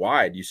 Jones out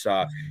wide. You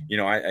saw,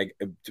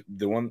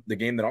 the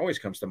game that always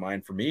comes to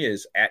mind for me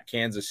is at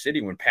Kansas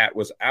City when Pat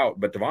was out,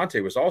 but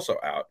Devontae was also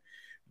out.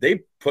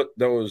 They put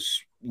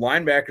those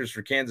linebackers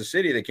for Kansas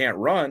City that can't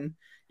run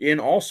in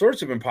all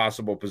sorts of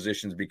impossible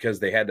positions because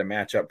they had to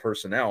match up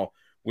personnel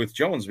with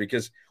Jones.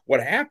 Because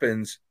what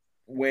happens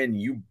when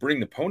you bring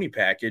the pony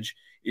package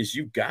is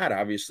you've got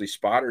obviously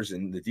spotters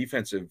and the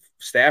defensive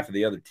staff of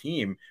the other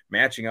team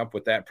matching up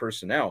with that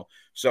personnel.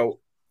 So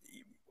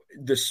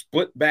the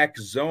split back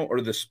zone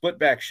or the split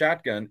back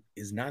shotgun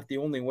is not the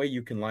only way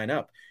you can line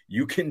up.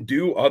 You can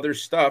do other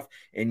stuff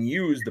and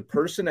use the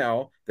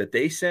personnel that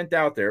they sent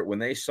out there when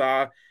they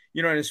saw,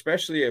 and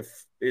especially if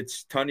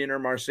it's Tunyon or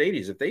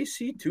Mercedes, if they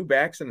see two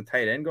backs and a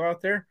tight end go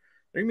out there,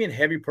 they're going to be in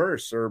heavy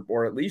purse,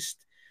 or at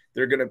least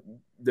they're going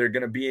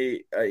to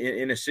be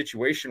in a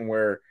situation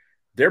where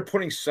they're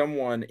putting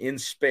someone in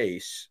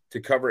space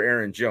to cover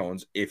Aaron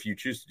Jones. If you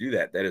choose to do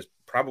that, that is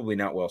probably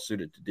not well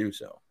suited to do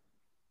so.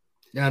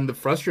 And the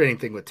frustrating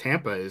thing with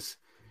Tampa is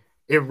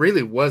it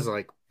really was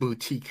like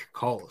boutique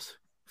calls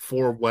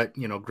for what,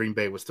 Green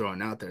Bay was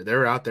throwing out there. They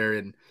were out there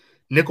in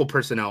nickel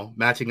personnel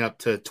matching up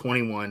to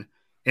 21,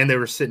 and they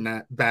were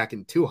sitting back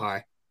in too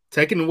high,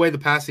 taking away the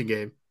passing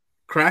game,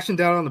 crashing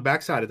down on the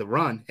backside of the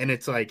run. And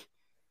it's like,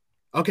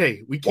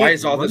 okay, we can't. Why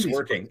is all this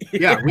working?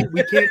 Yeah,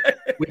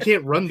 we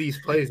can't run these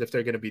plays if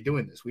they're going to be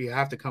doing this. We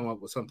have to come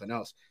up with something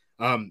else.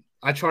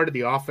 I charted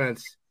the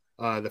offense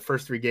the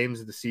first 3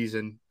 games of the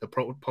season, the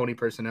pony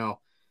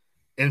personnel.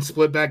 In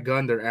split back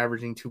gun, they're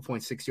averaging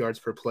 2.6 yards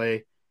per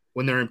play.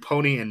 When they're in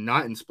pony and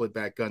not in split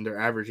back gun, they're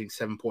averaging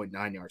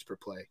 7.9 yards per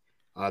play.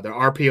 Their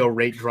RPO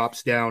rate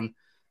drops down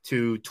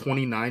to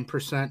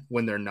 29%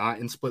 when they're not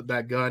in split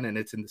back gun, and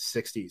it's in the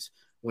 60s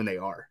when they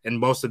are. And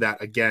most of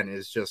that, again,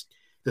 is just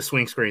the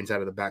swing screens out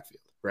of the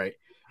backfield, right?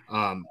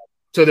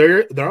 So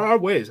there are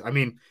ways. I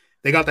mean,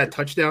 they got that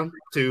touchdown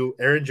to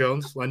Aaron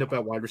Jones, lined up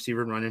at wide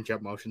receiver and running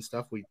jet motion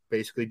stuff. We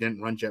basically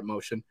didn't run jet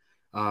motion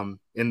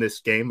in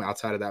this game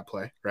outside of that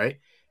play, right?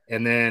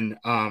 And then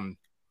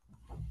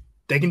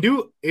they can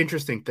do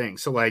interesting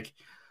things. So, like,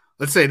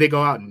 let's say they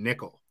go out and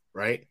nickel,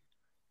 right?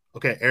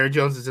 Okay, Aaron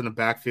Jones is in the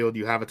backfield.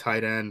 You have a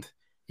tight end.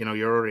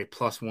 You're already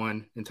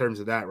 +1 in terms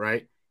of that,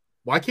 right?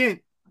 Why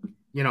can't,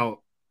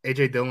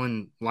 A.J.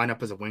 Dillon line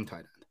up as a wing tight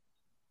end?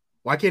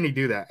 Why can't he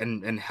do that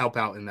and help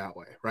out in that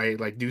way, right?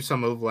 Like, do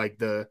some of, like,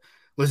 the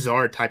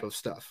Lazard type of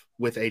stuff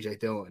with A.J.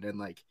 Dillon. And,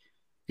 like,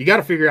 you got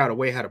to figure out a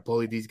way how to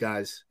bully these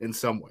guys in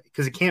some way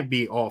because it can't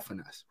be all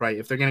finesse, right?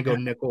 If they're going to go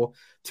nickel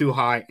too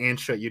high and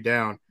shut you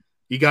down,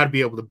 you got to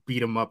be able to beat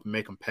them up and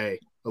make them pay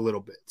a little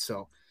bit.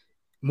 So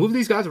move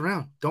these guys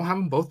around. Don't have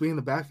them both be in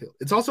the backfield.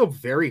 It's also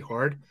very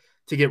hard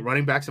to get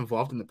running backs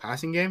involved in the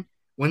passing game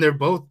when they're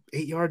both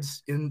 8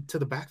 yards into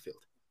the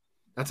backfield.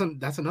 That's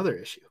another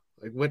issue.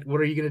 Like,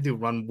 what are you going to do?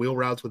 Run wheel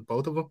routes with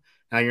both of them?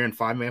 Now you're in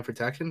 5-man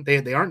protection.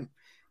 They aren't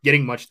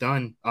getting much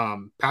done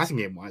passing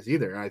game wise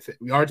either. I think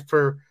yards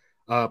per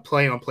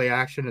play on play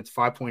action, it's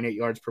 5.8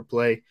 yards per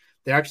play.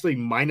 They're actually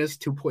minus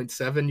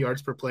 2.7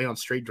 yards per play on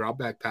straight drop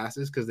back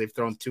passes because they've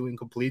thrown 2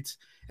 incompletes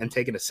and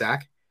taken a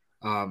sack.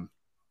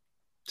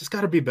 Just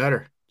got to be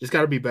better. Just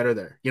got to be better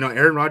there.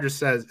 Aaron Rodgers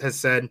has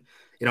said,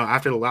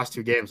 after the last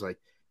 2 games, like,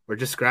 we're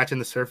just scratching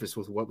the surface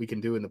with what we can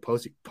do in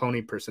the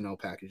pony personnel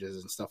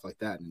packages and stuff like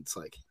that. And it's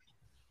like,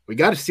 we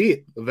got to see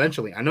it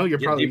eventually. I know you're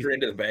probably deeper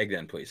into the bag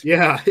then, please.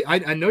 Yeah,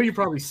 I know you're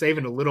probably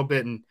saving a little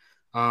bit. And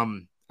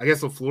I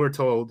guess LaFleur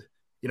told,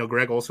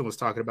 Greg Olsen was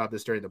talking about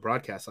this during the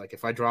broadcast. Like,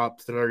 if I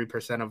drop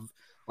 30% of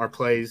our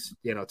plays,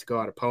 to go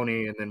out of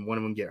pony and then one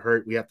of them get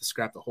hurt, we have to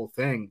scrap the whole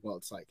thing. Well,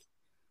 it's like,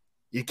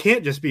 you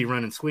can't just be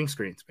running swing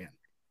screens, man.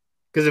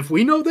 Because if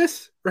we know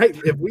this, right?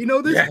 If we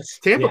know this, yes,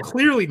 Tampa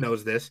clearly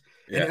knows this.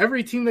 Yeah. And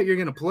every team that you're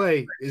going to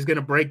play is going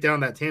to break down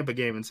that Tampa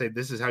game and say,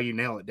 this is how you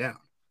nail it down.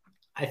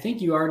 I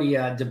think you already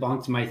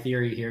debunked my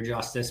theory here,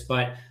 Justice.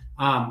 But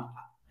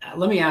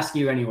let me ask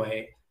you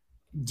anyway.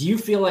 Do you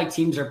feel like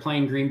teams are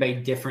playing Green Bay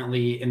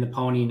differently in the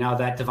pony now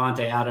that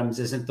Davante Adams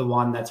isn't the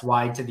one that's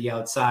wide to the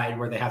outside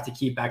where they have to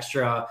keep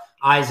extra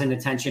eyes and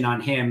attention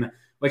on him?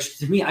 Which,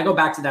 to me, I go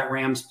back to that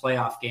Rams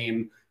playoff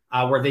game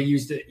where they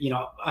used,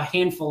 a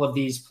handful of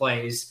these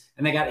plays,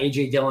 and they got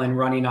A.J. Dillon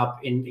running up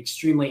in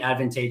extremely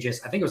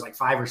advantageous, I think it was like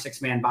 5 or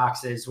 6 man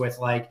boxes with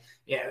a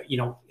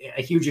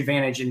huge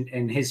advantage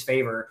in his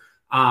favor.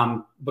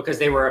 Because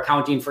they were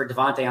accounting for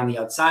Devontae on the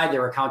outside. They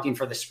were accounting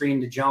for the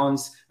screen to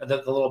Jones, the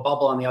little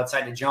bubble on the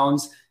outside to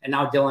Jones. And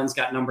now Dillon's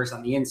got numbers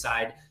on the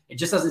inside. It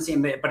just doesn't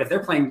seem, but if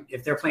they're playing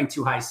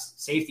too high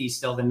safety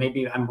still, then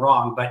maybe I'm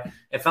wrong. But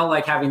it felt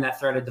like having that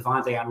threat of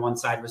Devontae on one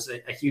side was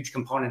a huge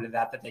component of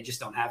that they just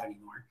don't have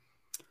anymore.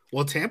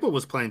 Well, Tampa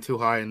was playing too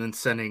high and then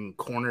sending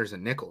corners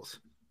and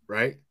nickels,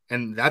 right?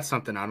 And that's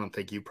something I don't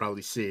think you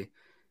probably see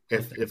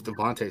if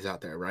Devontae's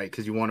out there, right?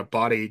 Because you want a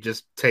body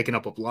just taking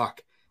up a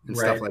block and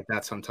stuff like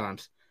that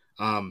sometimes.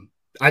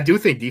 I do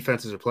think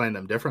defenses are playing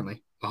them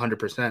differently,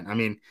 100%. I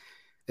mean,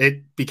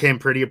 it became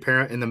pretty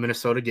apparent in the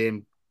Minnesota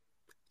game.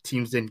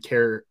 Teams didn't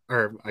care,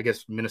 or I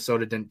guess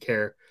Minnesota didn't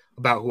care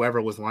about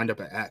whoever was lined up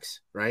at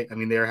X, right? I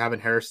mean, they were having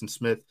Harrison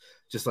Smith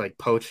just like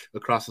poach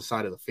across the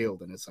side of the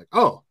field. And it's like,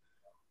 oh,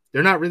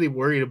 they're not really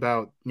worried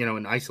about,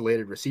 an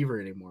isolated receiver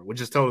anymore,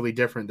 which is totally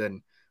different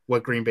than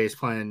what Green Bay's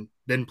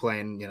been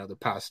playing, the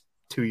past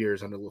 2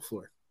 years under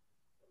LaFleur.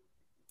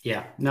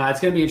 Yeah, no,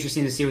 it's going to be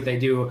interesting to see what they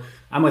do.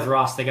 I'm with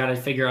Ross. They got to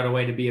figure out a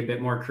way to be a bit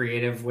more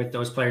creative with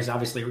those players.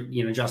 Obviously,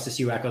 Justice,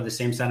 you echo the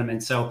same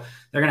sentiment. So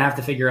they're going to have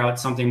to figure out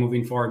something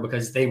moving forward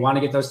because they want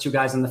to get those two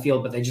guys on the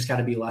field, but they just got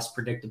to be less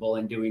predictable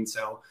in doing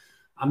so.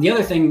 The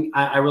other thing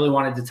I really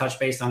wanted to touch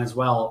base on as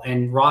well,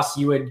 and Ross,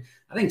 you had,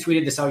 I think,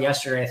 tweeted this out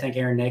yesterday. I think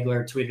Aaron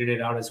Nagler tweeted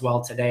it out as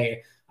well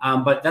today.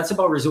 But that's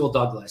about Rasul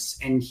Douglas.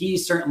 And he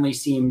certainly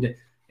seemed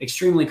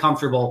extremely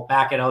comfortable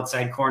back at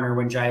outside corner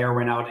when Jair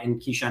went out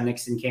and Keyshawn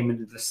Nixon came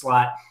into the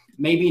slot.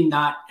 Maybe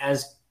not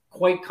as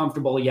quite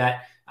comfortable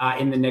yet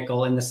in the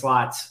nickel, in the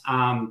slots,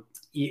 where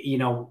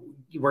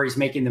he's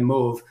making the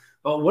move.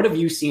 But what have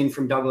you seen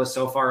from Douglas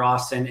so far,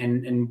 Austin,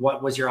 and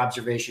what was your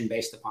observation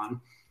based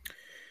upon?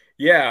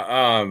 Yeah,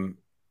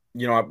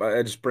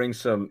 I just bring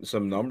some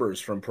numbers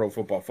from Pro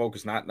Football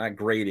Focus, not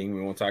grading.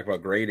 We won't talk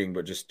about grading,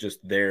 but just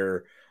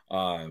their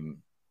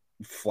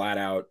flat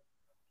out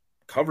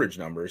coverage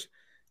numbers.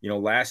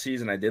 Last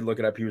season I did look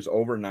it up. He was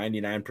over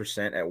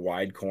 99% at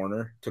wide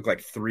corner. Took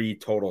like 3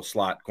 total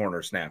slot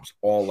corner snaps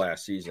all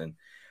last season.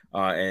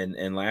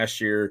 And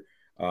last year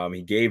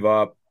he gave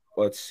up,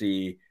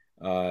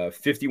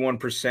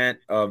 51%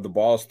 of the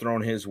balls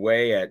thrown his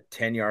way at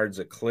 10 yards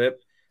a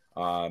clip.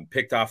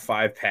 Picked off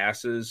 5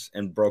 passes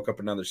and broke up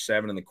another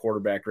 7, and the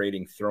quarterback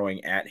rating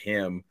throwing at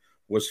him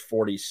was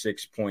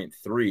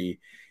 46.3.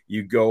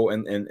 You go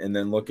and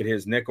then look at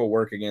his nickel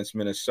work against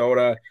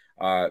Minnesota,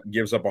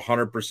 gives up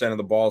 100% of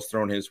the balls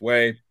thrown his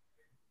way.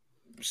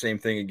 Same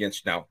thing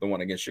against the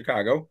one against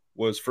Chicago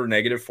was for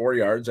 -4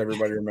 yards.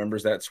 Everybody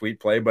remembers that sweet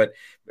play, but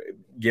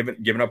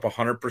giving up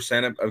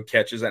 100% of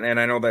catches. And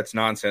I know that's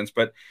nonsense,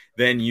 but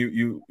then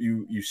you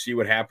see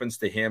what happens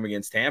to him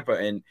against Tampa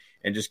and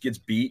just gets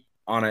beat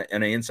on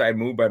an inside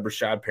move by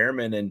Brashad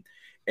Perriman.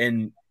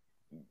 And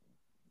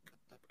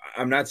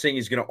I'm not saying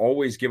he's going to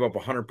always give up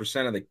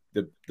 100% of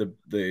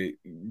the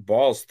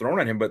balls thrown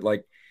at him, but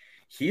like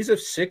he's a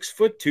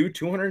 6'2",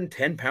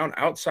 210-pound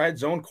outside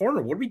zone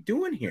corner. What are we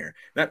doing here?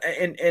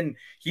 And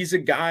he's a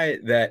guy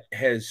that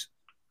has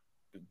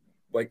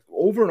like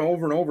over and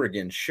over and over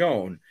again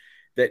shown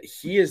that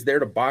he is there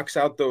to box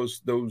out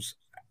those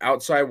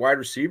outside wide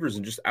receivers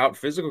and just out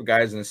physical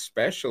guys. And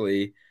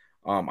especially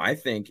I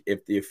think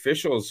if the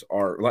officials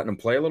are letting him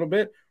play a little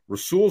bit,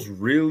 Rasul's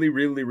really,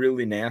 really,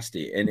 really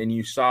nasty. And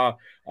you saw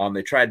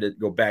they tried to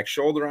go back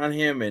shoulder on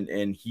him,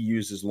 and he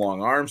used his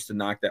long arms to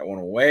knock that one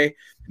away.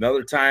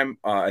 Another time,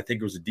 I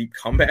think it was a deep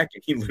comeback,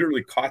 and he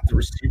literally caught the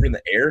receiver in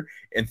the air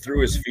and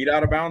threw his feet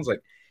out of bounds.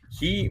 Like,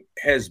 he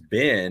has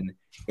been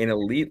an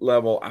elite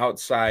level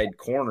outside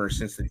corner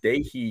since the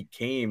day he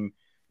came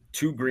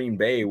to Green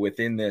Bay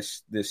within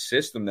this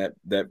system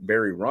that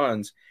Barry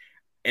runs.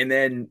 And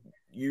then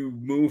you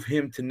move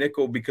him to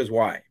nickel because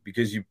why?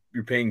 Because you're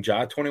paying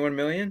Ja $21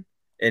 million,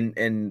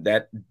 and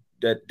that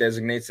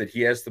designates that he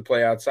has to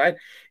play outside.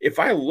 If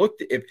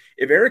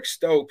Eric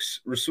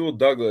Stokes, Rasul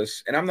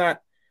Douglas, and I'm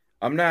not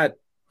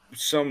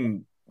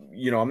some,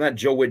 I'm not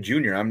Joe Witt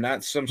Jr. I'm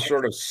not some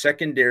sort of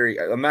secondary.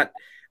 I'm not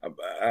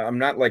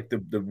like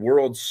the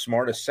world's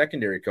smartest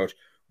secondary coach.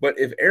 But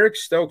if Eric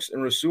Stokes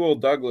and Rasul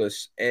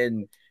Douglas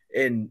and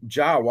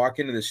Ja walk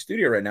into the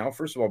studio right now,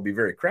 first of all, it'd be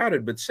very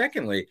crowded. But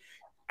secondly,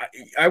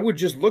 I would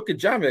just look at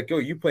John and be like, "Oh,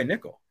 you play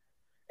nickel,"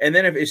 and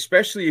then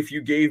especially if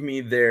you gave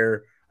me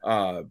their,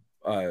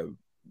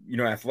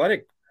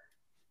 athletic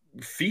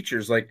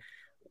features, like,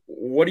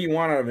 what do you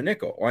want out of a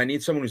nickel? Well, I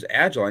need someone who's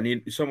agile. I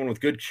need someone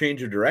with good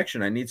change of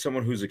direction. I need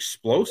someone who's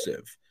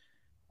explosive.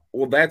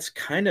 Well, that's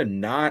kind of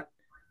not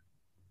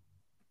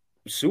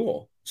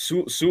Sewell.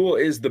 Sewell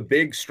is the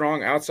big,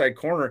 strong outside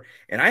corner,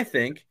 and I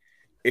think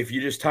if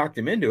you just talked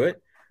him into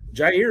it,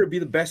 Jair would be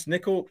the best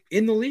nickel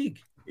in the league.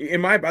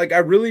 I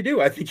really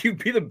do. I think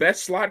you'd be the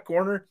best slot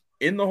corner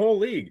in the whole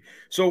league.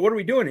 So what are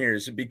we doing here?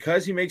 Is it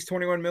because he makes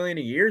 $21 million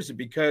a year? Is it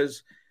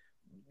because,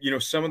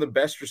 some of the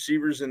best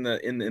receivers in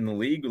the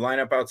league line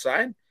up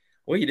outside?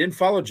 Well, you didn't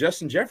follow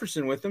Justin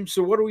Jefferson with him,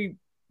 so what are we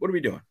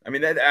doing? I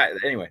mean,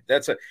 anyway,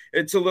 it's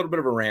a little bit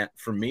of a rant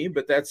for me,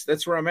 but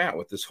that's where I'm at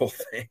with this whole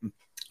thing.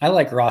 I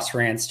like Ross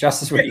rants.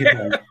 Justice, what do you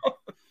think?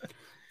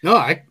 No,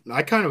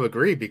 I kind of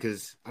agree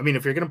because, I mean,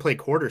 if you're going to play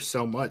quarters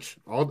so much,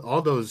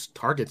 all those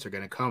targets are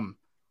going to come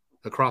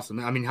across them.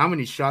 I mean, how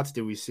many shots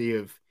did we see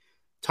of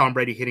Tom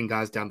Brady hitting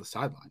guys down the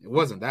sideline? It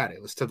wasn't that.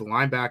 It was to the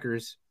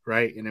linebackers,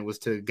 right? And it was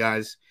to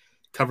guys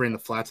covering the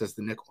flats as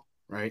the nickel,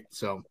 right?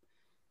 So,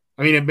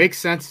 I mean, it makes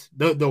sense.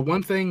 The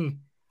one thing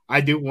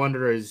I do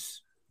wonder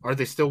is, are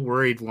they still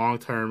worried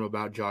long-term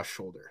about Josh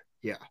Shoulder?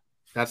 Yeah,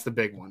 that's the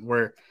big one.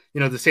 Where,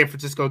 the San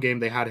Francisco game,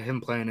 they had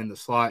him playing in the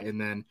slot, and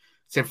then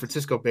San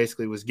Francisco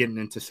basically was getting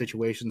into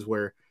situations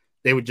where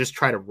they would just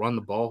try to run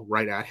the ball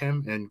right at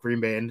him, and Green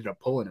Bay ended up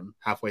pulling him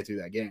halfway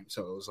through that game.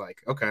 So it was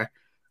like, okay,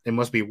 they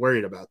must be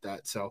worried about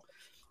that. So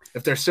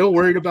if they're still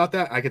worried about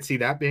that, I could see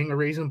that being a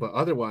reason. But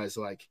otherwise,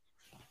 like,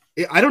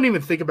 I don't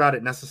even think about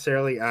it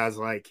necessarily as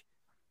like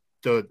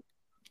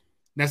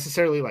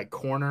necessarily like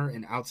corner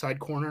and outside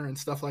corner and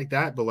stuff like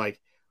that. But like,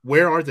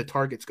 where are the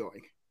targets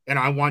going? And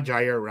I want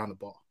Jaire around the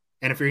ball.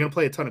 And if you're going to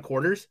play a ton of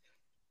quarters,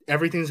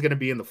 everything's going to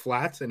be in the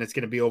flats and it's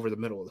going to be over the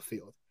middle of the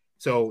field.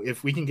 So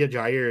if we can get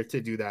Jaire to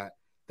do that,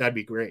 that'd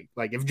be great.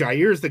 Like if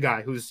Jaire is the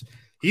guy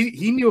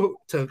he knew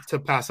to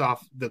pass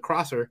off the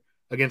crosser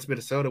against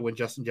Minnesota when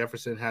Justin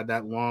Jefferson had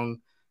that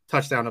long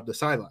touchdown up the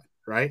sideline,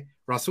 right?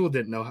 Rasul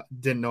didn't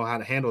know how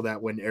to handle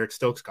that when Eric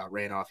Stokes got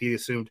ran off. He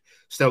assumed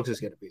Stokes is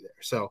going to be there.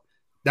 So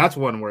that's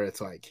one where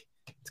it's like,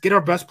 let's get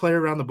our best player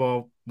around the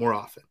ball more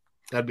often.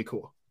 That'd be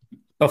cool.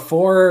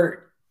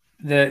 Before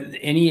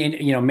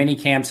any mini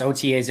camps,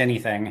 OTAs,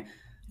 anything,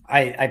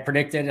 I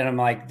predicted, and I'm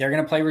like, they're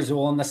going to play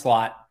Rasul in the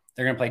slot.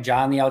 They're going to play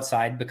John on the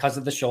outside because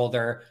of the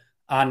shoulder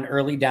on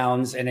early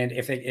downs, and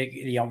if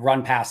it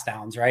run pass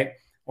downs, right?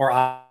 Or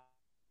on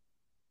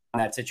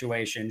that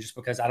situation, just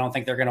because I don't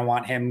think they're going to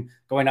want him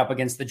going up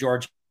against the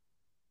George,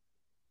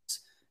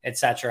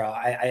 etc.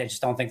 I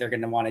just don't think they're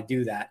going to want to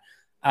do that.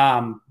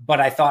 But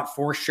I thought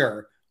for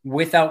sure,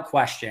 without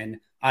question,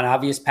 on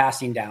obvious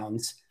passing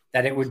downs,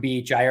 that it would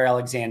be Jaire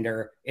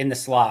Alexander in the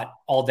slot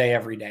all day,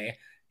 every day.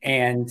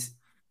 And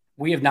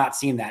we have not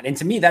seen that. And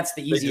to me, that's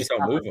the easiest. They just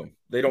don't move him.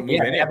 They don't move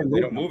any of them.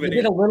 They don't move any. They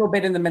did a little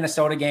bit in the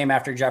Minnesota game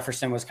after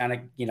Jefferson was kind of,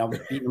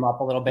 beating him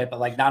up a little bit,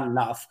 but like not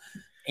enough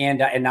and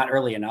not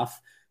early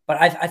enough.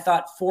 But I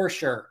thought for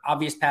sure,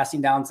 obvious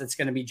passing downs, it's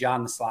going to be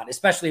John in the slot,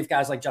 especially if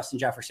guys like Justin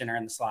Jefferson are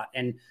in the slot.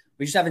 And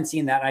we just haven't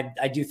seen that.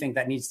 I do think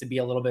that needs to be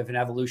a little bit of an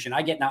evolution.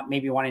 I get not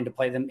maybe wanting to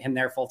play him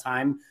there full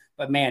time,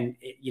 but man,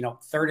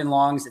 third and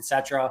longs,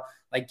 etc.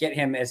 Like get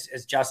him, as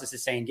Justice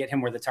is saying, get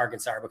him where the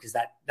targets are, because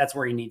that's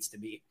where he needs to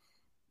be.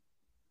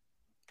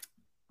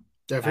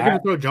 Yeah, if you're going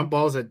to throw jump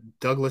balls at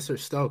Douglas or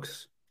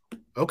Stokes,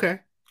 okay,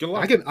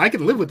 I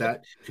can live with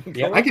that.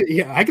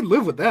 I can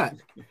live with that.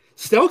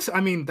 Stokes, I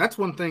mean, that's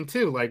one thing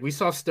too. Like we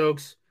saw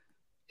Stokes,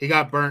 he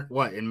got burnt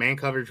in man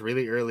coverage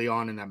really early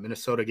on in that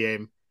Minnesota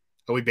game.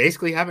 But we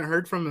basically haven't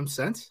heard from him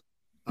since.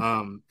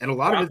 And a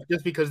lot of it's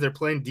just because they're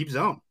playing deep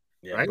zone.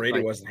 Yeah, right?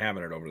 Brady wasn't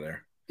having it over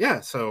there.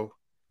 Yeah, so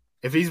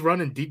if he's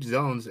running deep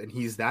zones and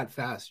he's that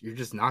fast, you're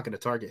just not going to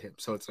target him.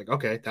 So it's like,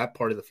 okay, that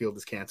part of the field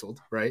is canceled,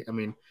 right? I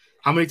mean,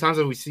 how many times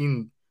have we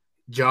seen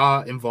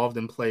Ja involved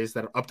in plays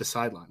that are up the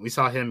sideline? We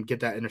saw him get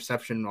that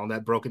interception on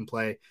that broken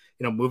play,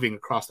 moving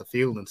across the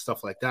field and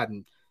stuff like that,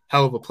 and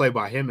hell of a play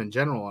by him in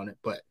general on it.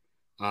 But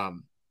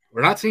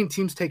we're not seeing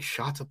teams take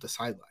shots up the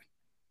sideline.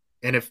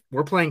 And if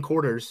we're playing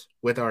quarters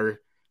with our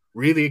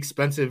really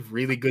expensive,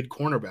 really good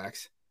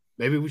cornerbacks,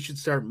 maybe we should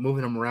start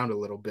moving them around a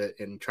little bit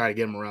and try to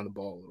get them around the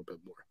ball a little bit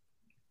more.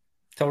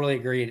 Totally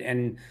agreed.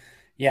 And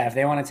yeah, if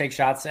they want to take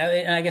shots,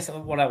 and I guess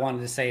what I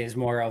wanted to say is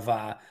more of,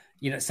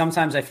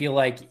 sometimes I feel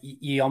like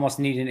you almost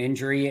need an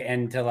injury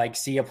and to like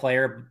see a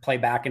player play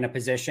back in a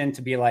position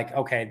to be like,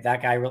 okay,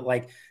 that guy,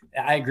 like,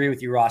 I agree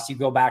with you, Ross. You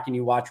go back and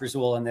you watch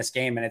Rasul in this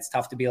game and it's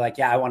tough to be like,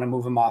 yeah, I want to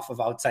move him off of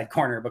outside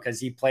corner because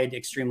he played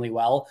extremely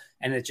well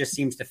and it just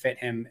seems to fit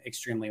him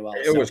extremely well.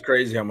 It was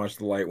crazy how much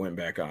the light went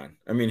back on.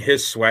 I mean,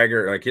 his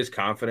swagger, like his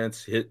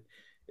confidence, he's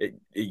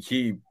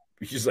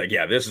like,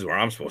 yeah, this is where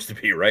I'm supposed to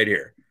be right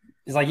here.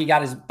 It's like he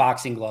got his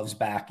boxing gloves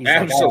back. He's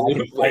absolutely. Like,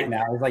 oh, I can fight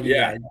now. He's like,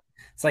 yeah.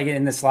 It's like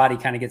in the slot, he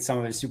kind of gets some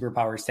of his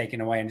superpowers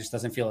taken away and just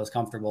doesn't feel as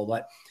comfortable.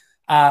 But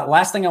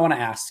last thing I want to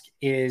ask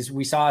is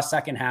we saw a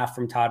second half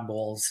from Todd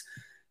Bowles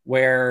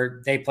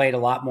where they played a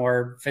lot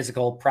more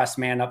physical press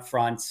man up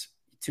front,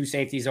 two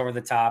safeties over the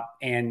top,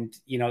 and,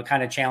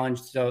 kind of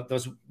challenged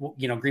those,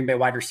 Green Bay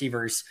wide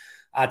receivers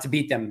to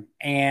beat them.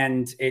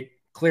 And it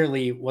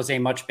clearly was a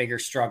much bigger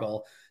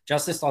struggle.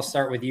 Justice, I'll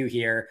start with you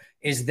here.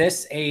 Is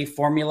this a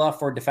formula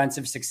for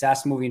defensive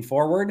success moving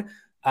forward?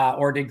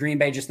 Or did Green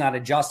Bay just not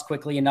adjust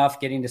quickly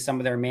enough, getting to some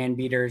of their man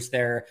beaters,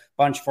 their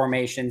bunch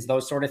formations,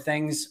 those sort of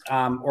things?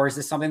 Or is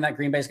this something that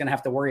Green Bay is going to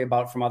have to worry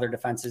about from other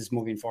defenses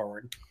moving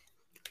forward?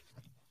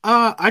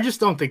 I just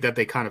don't think that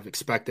they kind of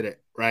expected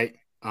it, right?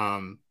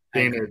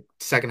 Being a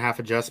second half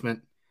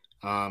adjustment,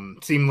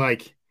 seemed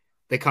like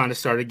they kind of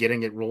started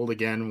getting it rolled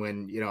again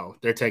when,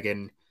 they're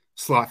taking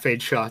slot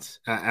fade shots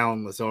at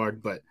Allen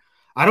Lazard. But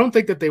I don't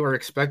think that they were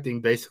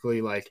expecting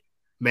basically like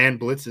man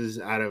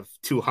blitzes out of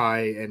too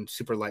high and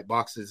super light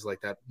boxes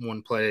like that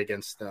one play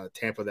against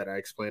Tampa that I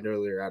explained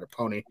earlier out of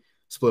Pony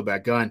split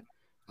back gun.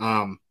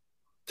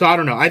 So I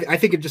don't know. I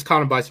think it just caught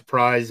them by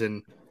surprise,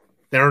 and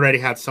they already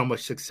had so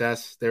much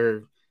success.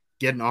 They're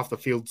getting off the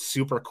field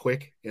super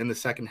quick in the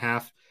second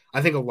half.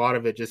 I think a lot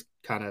of it just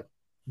kind of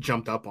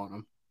jumped up on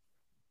them.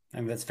 I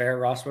mean, that's fair.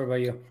 Ross, what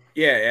about you?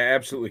 Yeah,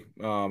 absolutely.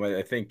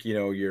 I think,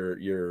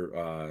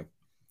 your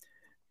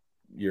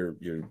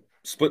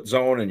split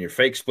zone and your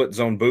fake split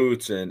zone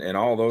boots and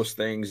all those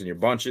things and your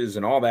bunches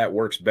and all that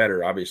works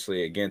better,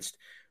 obviously, against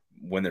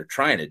when they're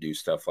trying to do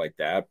stuff like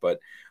that. But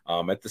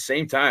at the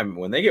same time,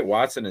 when they get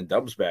Watson and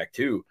Dubs back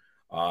too,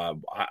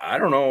 I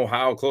don't know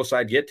how close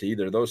I'd get to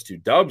either of those two.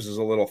 Dubs is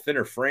a little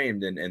thinner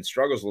framed and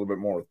struggles a little bit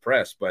more with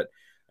press, but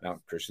now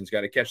Christian's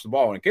got to catch the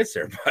ball when it gets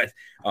there. But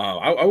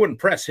I wouldn't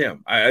press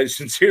him. I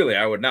sincerely,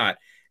 I would not.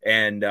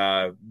 And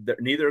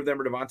neither of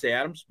them are Devontae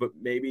Adams, but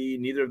maybe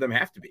neither of them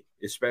have to be,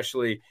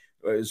 especially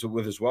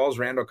with as well as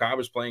Randall Cobb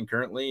is playing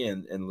currently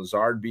and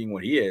Lazard being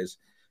what he is.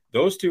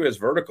 Those two as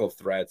vertical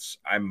threats,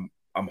 I'm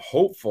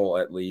hopeful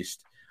at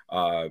least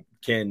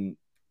can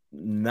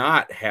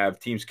not have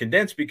teams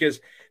condensed,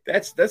 because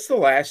that's the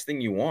last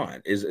thing you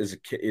want is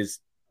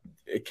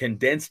a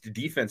condensed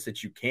defense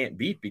that you can't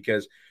beat,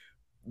 because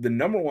the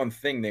number one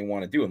thing they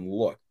want to do, and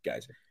look,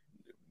 guys,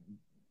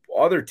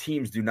 other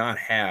teams do not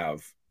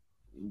have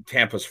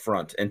Tampa's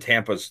front and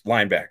Tampa's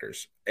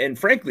linebackers and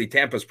frankly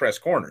Tampa's press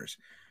corners,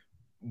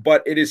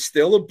 but it is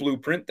still a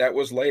blueprint that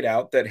was laid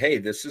out that, hey,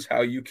 this is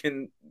how you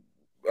can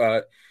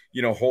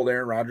hold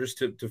Aaron Rodgers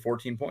to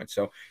 14 points.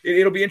 So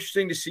it'll be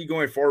interesting to see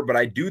going forward, but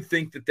I do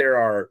think that there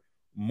are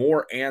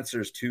more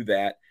answers to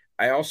that.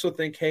 I also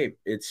think, hey,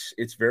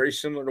 it's very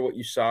similar to what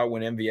you saw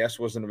when MVS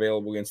wasn't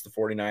available against the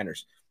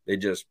 49ers. They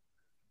just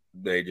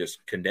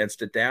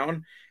condensed it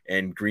down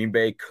and Green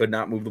Bay could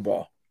not move the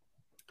ball.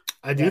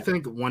 I do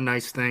think one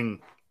nice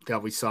thing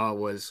that we saw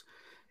was,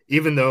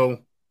 even though,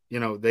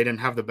 they didn't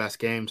have the best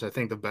games, I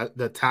think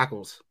the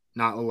tackles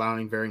not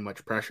allowing very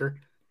much pressure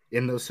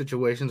in those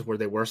situations where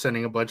they were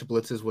sending a bunch of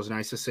blitzes was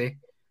nice to see.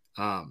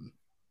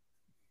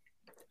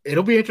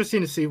 It'll be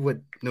interesting to see what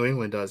New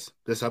England does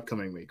this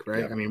upcoming week,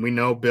 right? Yeah. I mean, we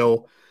know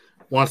Bill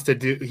wants to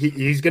do –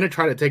 he's going to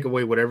try to take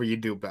away whatever you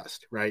do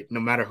best, right? No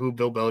matter who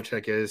Bill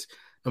Belichick is,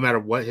 no matter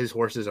what his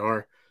horses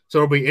are. So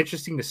it'll be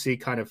interesting to see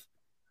kind of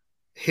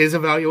his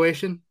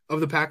evaluation of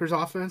the Packers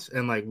offense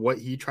and like what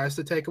he tries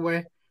to take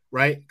away,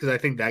 right? Because I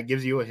think that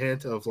gives you a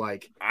hint of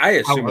like – I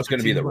assume it's going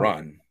to be the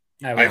run.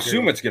 I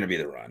assume it's going to be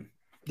the run.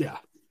 Yeah.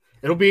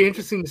 It'll be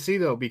interesting to see,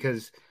 though,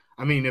 because,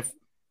 I mean, if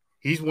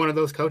he's one of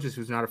those coaches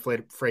who's not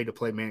afraid to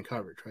play man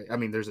coverage, right? I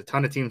mean, there's a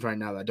ton of teams right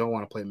now that don't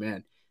want to play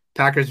man.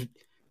 Packers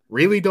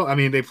really don't. I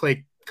mean, they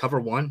play cover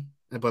one,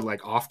 but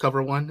like off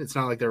cover one. It's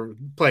not like they're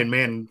playing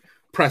man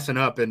pressing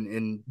up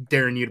and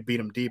daring you to beat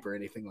them deep or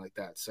anything like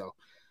that. So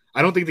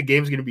I don't think the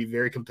game's going to be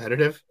very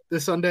competitive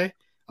this Sunday,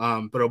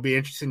 but it'll be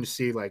interesting to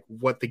see like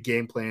what the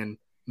game plan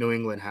New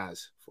England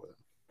has for them.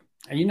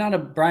 Are you not a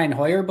Brian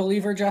Hoyer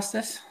believer,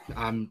 Justice?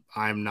 I'm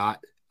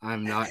not.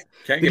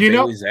 Can't get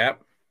Bailey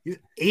Zapp.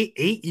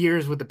 8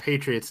 years with the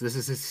Patriots. This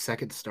is his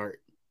second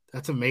start.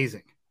 That's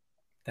amazing.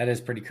 That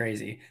is pretty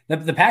crazy.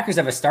 The Packers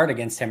have a start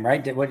against him,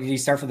 right? Did he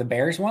start for the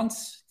Bears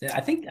once? I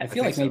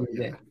feel like maybe he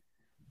did.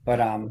 But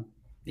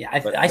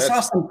I saw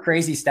some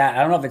crazy stat.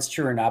 I don't know if it's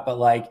true or not, but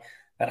like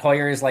that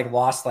Hoyer is like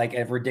lost like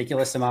a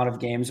ridiculous amount of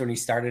games when he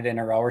started in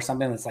a row or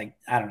something. It's like,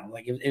 I don't know.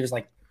 Like it was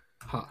like,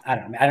 I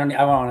don't know. I don't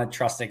want to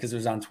trust it because it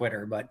was on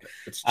Twitter, but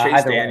it's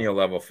Chase Daniel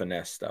level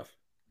finesse stuff.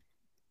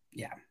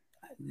 Yeah,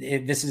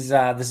 this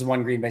is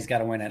one Green Bay's got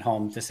to win at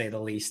home, to say the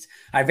least.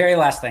 All right, very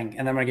last thing, and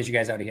then I'm going to get you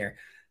guys out of here.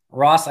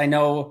 Ross, I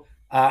know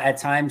at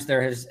times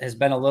there has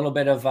been a little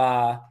bit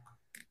of,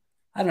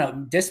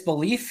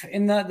 disbelief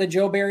in the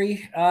Joe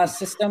Barry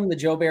system, the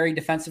Joe Barry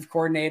defensive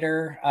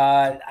coordinator.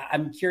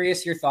 I'm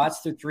curious your thoughts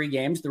through 3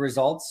 games. The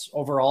results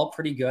overall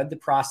pretty good. The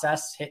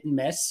process hit and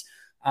miss.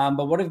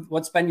 But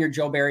what's been your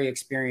Joe Barry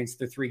experience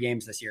through 3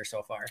 games this year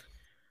so far?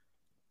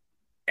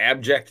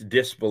 Abject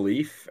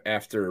disbelief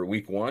after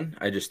week 1.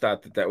 I just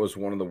thought that was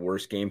one of the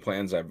worst game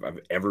plans I've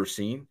ever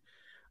seen.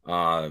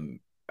 And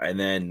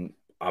then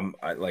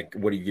I like,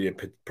 what do you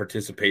get, a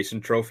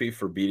participation trophy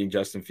for beating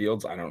Justin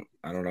Fields? I don't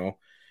know.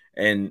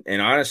 And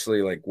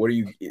honestly, like, what do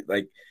you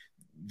like?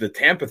 The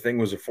Tampa thing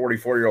was a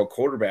 44-year-old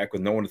quarterback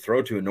with no one to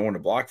throw to and no one to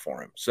block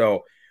for him.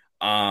 So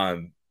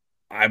I'm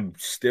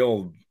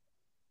still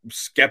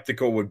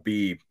skeptical would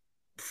be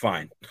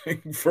fine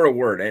for a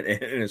word.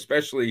 And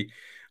especially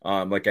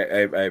like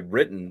I've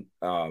written,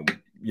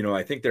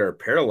 I think there are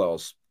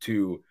parallels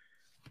to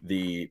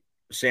the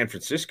San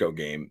Francisco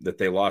game that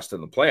they lost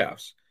in the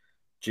playoffs.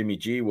 Jimmy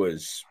G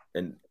was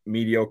a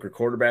mediocre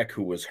quarterback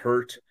who was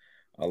hurt.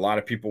 A lot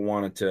of people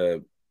wanted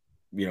to,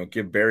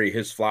 give Barry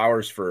his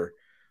flowers for,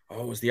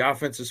 it was the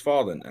offense's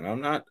fault. And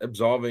I'm not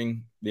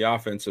absolving the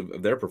offense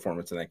of their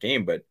performance in that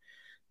game, but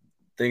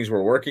things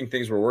were working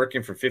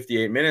for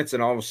 58 minutes.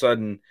 And all of a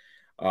sudden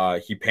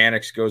He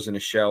panics, goes in a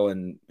shell,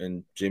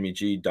 and Jimmy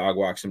G dog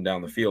walks him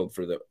down the field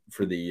for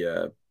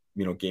the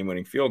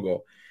game-winning field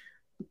goal.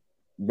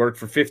 Worked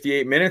for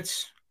 58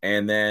 minutes,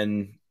 and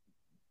then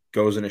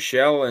goes in a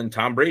shell, and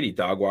Tom Brady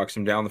dog walks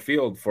him down the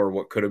field for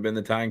what could have been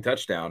the tying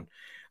touchdown.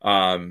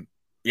 I'm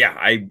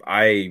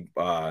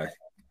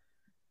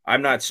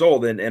not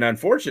sold, and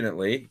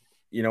unfortunately,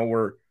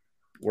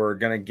 we're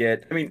gonna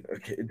get. I mean,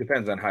 it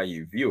depends on how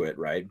you view it,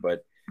 right?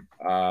 But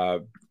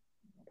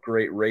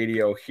great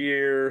radio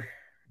here,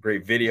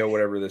 great video,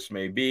 whatever this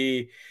may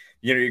be.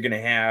 You're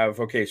gonna have.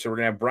 Okay, so we're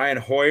gonna have Brian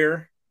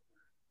Hoyer.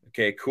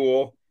 Okay,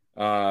 cool.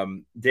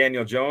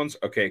 Daniel Jones.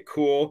 Okay,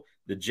 cool.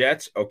 The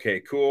Jets.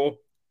 Okay, cool.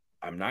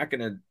 I'm not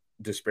gonna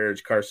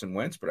disparage Carson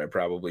Wentz, but I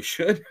probably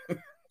should.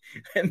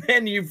 And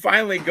then you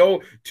finally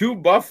go to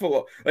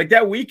Buffalo, like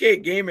that Week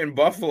 8 game in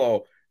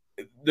Buffalo.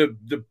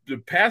 The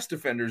pass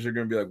defenders are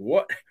going to be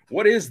like,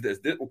 what is this?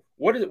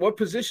 What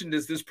position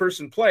does this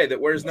person play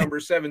that wears number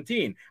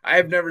 17? I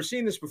have never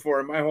seen this before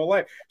in my whole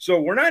life. So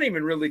we're not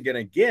even really going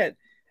to get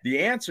the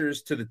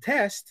answers to the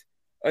test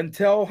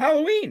until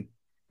Halloween.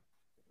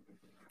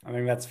 I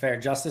mean, that's fair.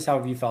 Justice, how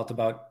have you felt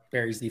about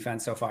Barry's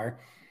defense so far?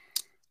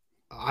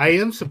 I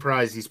am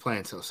surprised he's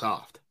playing so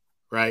soft,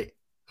 right?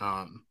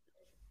 I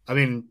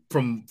mean,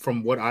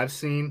 from what I've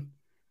seen,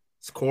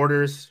 it's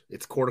quarters,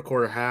 it's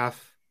quarter,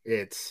 half,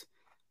 it's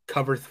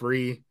cover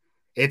 3.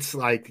 It's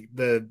like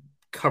the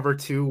cover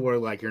 2 where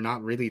like you're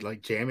not really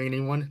like jamming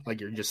anyone,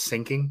 like you're just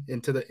sinking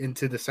into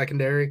the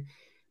secondary,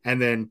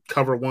 and then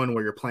cover 1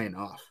 where you're playing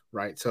off,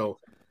 right? So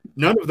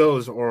none of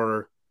those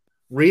are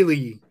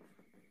really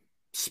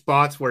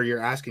spots where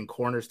you're asking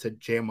corners to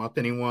jam up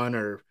anyone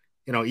or,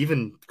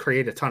 even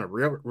create a ton of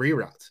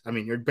reroutes. I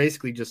mean, you're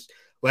basically just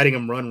letting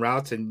them run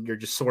routes and you're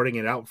just sorting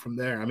it out from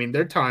there. I mean,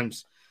 there are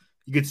times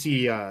you could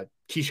see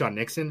Keyshawn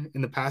Nixon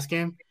in the pass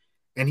game,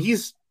 and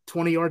he's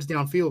 20 yards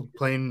downfield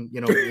playing,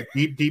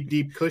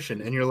 deep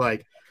cushion. And you're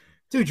like,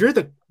 dude, you're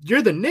the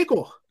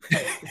nickel.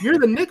 You're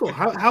the nickel.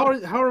 How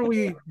are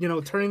we,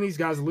 turning these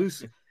guys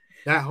loose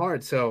that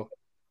hard? So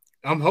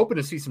I'm hoping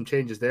to see some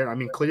changes there. I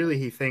mean, clearly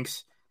he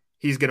thinks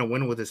he's going to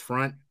win with his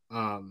front.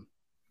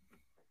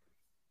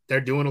 They're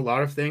doing a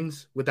lot of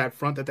things with that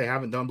front that they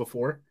haven't done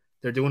before.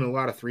 They're doing a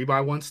lot of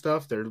 3-by-1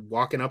 stuff. They're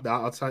walking up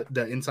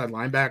the inside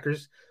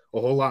linebackers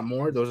a whole lot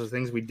more. Those are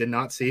things we did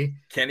not see.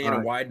 Kenny in a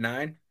wide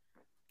 9.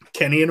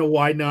 Kenny in a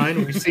wide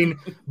 9. We've seen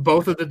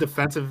both of the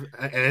defensive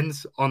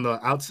ends on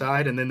the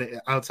outside and then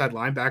the outside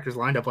linebackers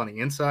lined up on the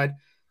inside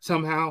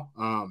somehow.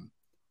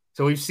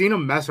 So we've seen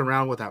them mess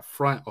around with that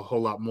front a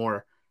whole lot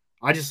more.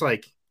 I just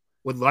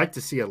would like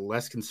to see a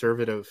less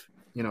conservative,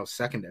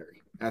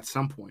 secondary at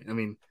some point. I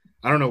mean,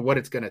 I don't know what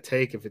it's going to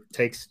take, if it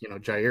takes,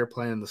 Jair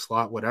playing in the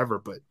slot, whatever,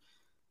 but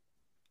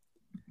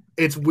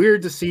it's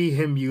weird to see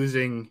him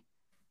using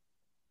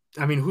 –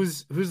 I mean,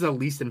 who's the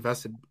least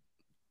invested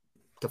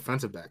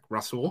defensive back?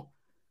 Rasul?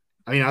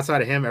 I mean,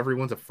 outside of him,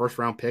 everyone's a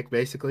first-round pick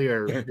basically,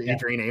 or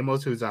Adrian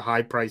Amos, who's a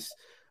high-price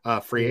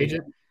free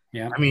agent.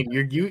 Yeah. I mean,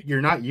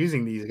 you're not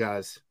using these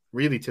guys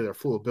really to their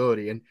full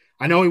ability. And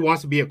I know he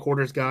wants to be a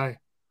quarters guy.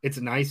 It's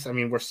nice. I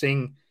mean, we're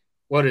seeing –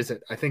 what is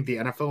it? I think the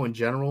NFL in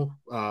general,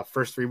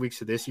 first 3 weeks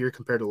of this year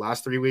compared to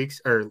last 3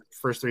 weeks, or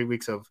first 3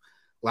 weeks of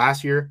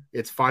last year,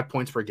 it's 5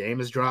 points per game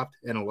has dropped.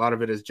 And a lot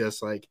of it is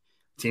just like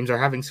teams are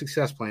having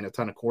success playing a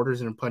ton of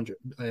quarters and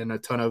a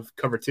ton of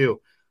cover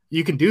 2.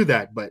 You can do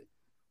that. But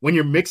when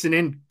you're mixing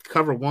in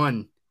cover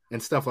 1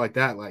 and stuff like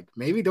that,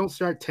 maybe don't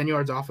start 10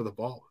 yards off of the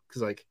ball.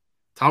 Because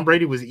Tom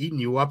Brady was eating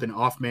you up in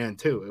off man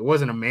too. It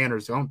wasn't a man or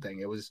zone thing.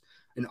 It was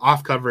an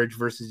off coverage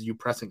versus you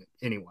pressing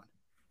anyone.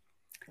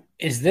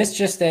 Is this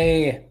just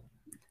hey,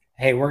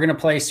 we're going to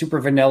play super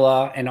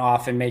vanilla and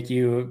off and make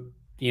you,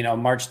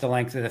 march the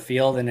length of the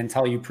field, and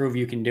until you prove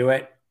you can do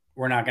it,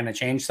 we're not going to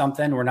change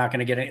something. We're not going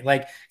to get it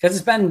because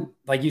it's been,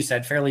 like you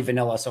said, fairly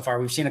vanilla so far.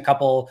 We've seen a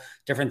couple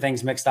different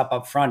things mixed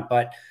up front,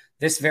 but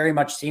this very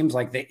much seems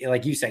like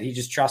like you said, he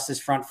just trusts his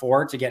front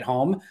 4 to get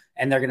home,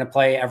 and they're going to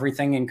play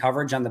everything in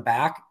coverage on the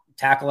back,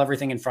 tackle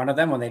everything in front of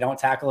them. When they don't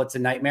tackle, it's a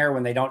nightmare.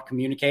 When they don't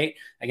communicate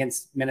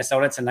against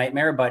Minnesota, it's a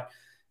nightmare. But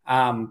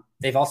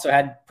they've also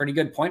had pretty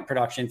good point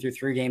production through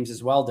 3 games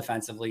as well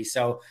defensively.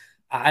 So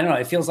I don't know.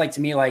 It feels like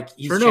to me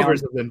he's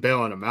turnovers have been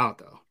bailing him out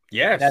though.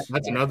 Yes,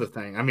 that's another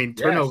thing. I mean,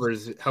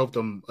 turnovers helped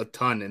them a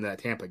ton in that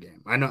Tampa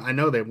game. I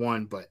know they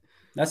won, but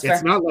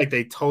it's not like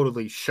they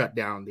totally shut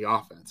down the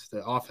offense.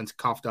 The offense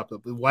the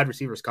wide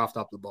receivers coughed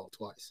up the ball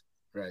twice,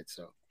 right?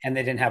 So and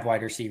they didn't have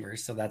wide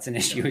receivers, so that's an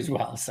issue as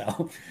well.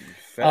 So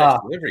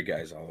FedEx delivery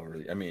guys all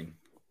over. I mean,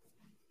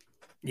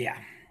 yeah.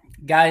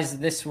 Guys,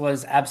 this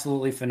was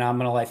absolutely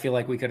phenomenal. I feel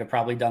like we could have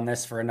probably done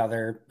this for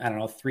another,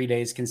 3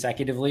 days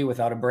consecutively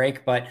without a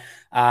break, but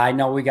I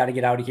know we got to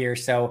get out of here.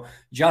 So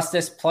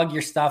Justice, plug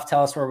your stuff.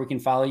 Tell us where we can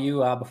follow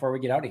you before we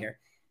get out of here.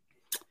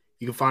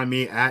 You can find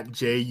me at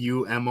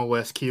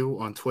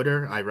JUMOSQ on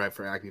Twitter. I write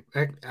for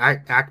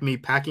Acme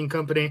Packing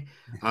Company,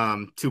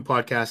 2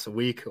 podcasts a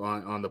week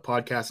on the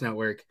podcast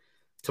network.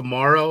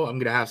 Tomorrow, I'm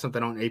going to have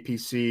something on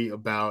APC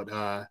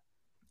about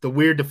the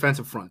weird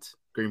defensive fronts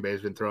Green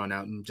Bay's been throwing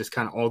out and just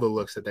kind of all the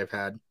looks that they've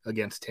had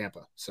against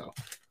Tampa. So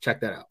check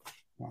that out.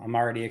 Well, I'm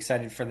already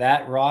excited for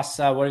that. Ross,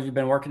 what have you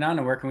been working on,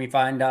 and where can we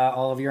find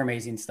all of your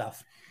amazing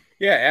stuff?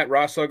 Yeah, at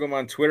Ross Uglum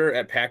on Twitter,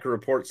 at Packer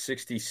Report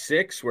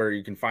 66, where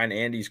you can find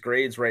Andy's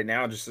grades right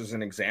now. Just as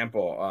an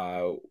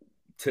example,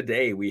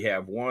 today we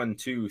have 1,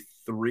 2,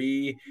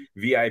 3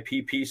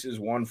 VIP pieces,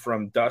 one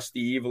from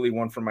Dusty Evely,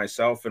 one from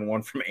myself, and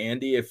one from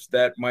Andy, if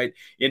that might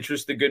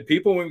interest the good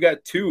people. We've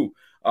got 2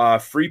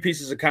 free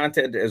pieces of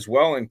content as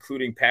well,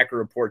 including Packer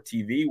Report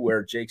TV,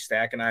 where Jake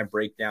Stack and I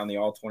break down the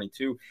all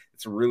 22.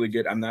 It's a really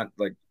good. I'm not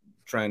like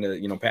trying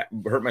to,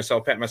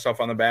 pat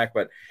myself on the back,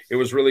 but it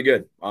was really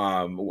good.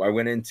 I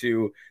went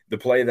into the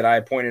play that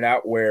I pointed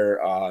out where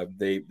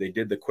they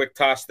did the quick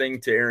toss thing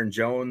to Aaron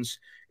Jones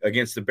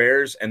against the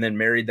Bears, and then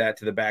married that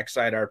to the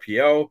backside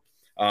RPO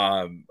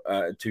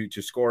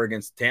to score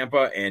against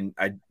Tampa, and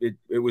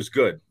it was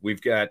good.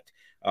 We've got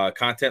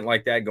content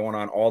like that going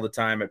on all the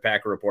time at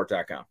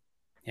PackerReport.com.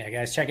 Yeah,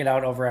 guys, check it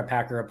out over at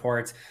Packer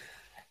Reports.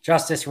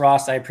 Justice,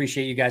 Ross, I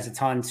appreciate you guys a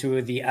ton. 2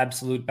 of the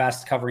absolute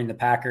best covering the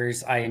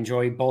Packers. I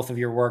enjoy both of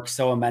your work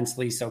so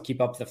immensely, so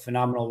keep up the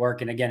phenomenal work.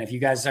 And again, if you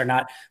guys are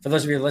not, for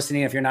those of you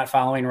listening, if you're not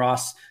following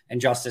Ross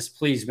and Justice,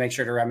 please make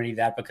sure to remedy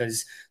that,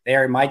 because they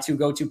are my 2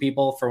 go-to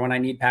people for when I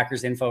need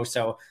Packers info.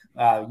 So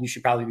you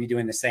should probably be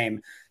doing the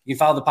same. You can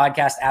follow the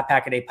podcast at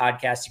Pack-A-Day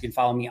Podcast. You can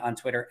follow me on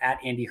Twitter at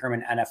Andy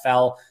Herman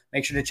NFL.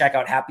 Make sure to check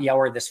out Happy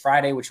Hour this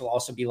Friday, which will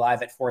also be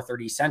live at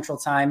 4:30 Central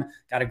Time.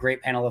 Got a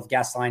great panel of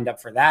guests lined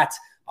up for that.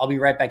 I'll be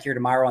right back here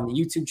tomorrow on the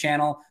YouTube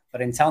channel.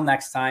 But until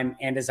next time,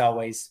 and as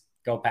always,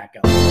 go Pack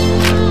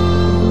Go.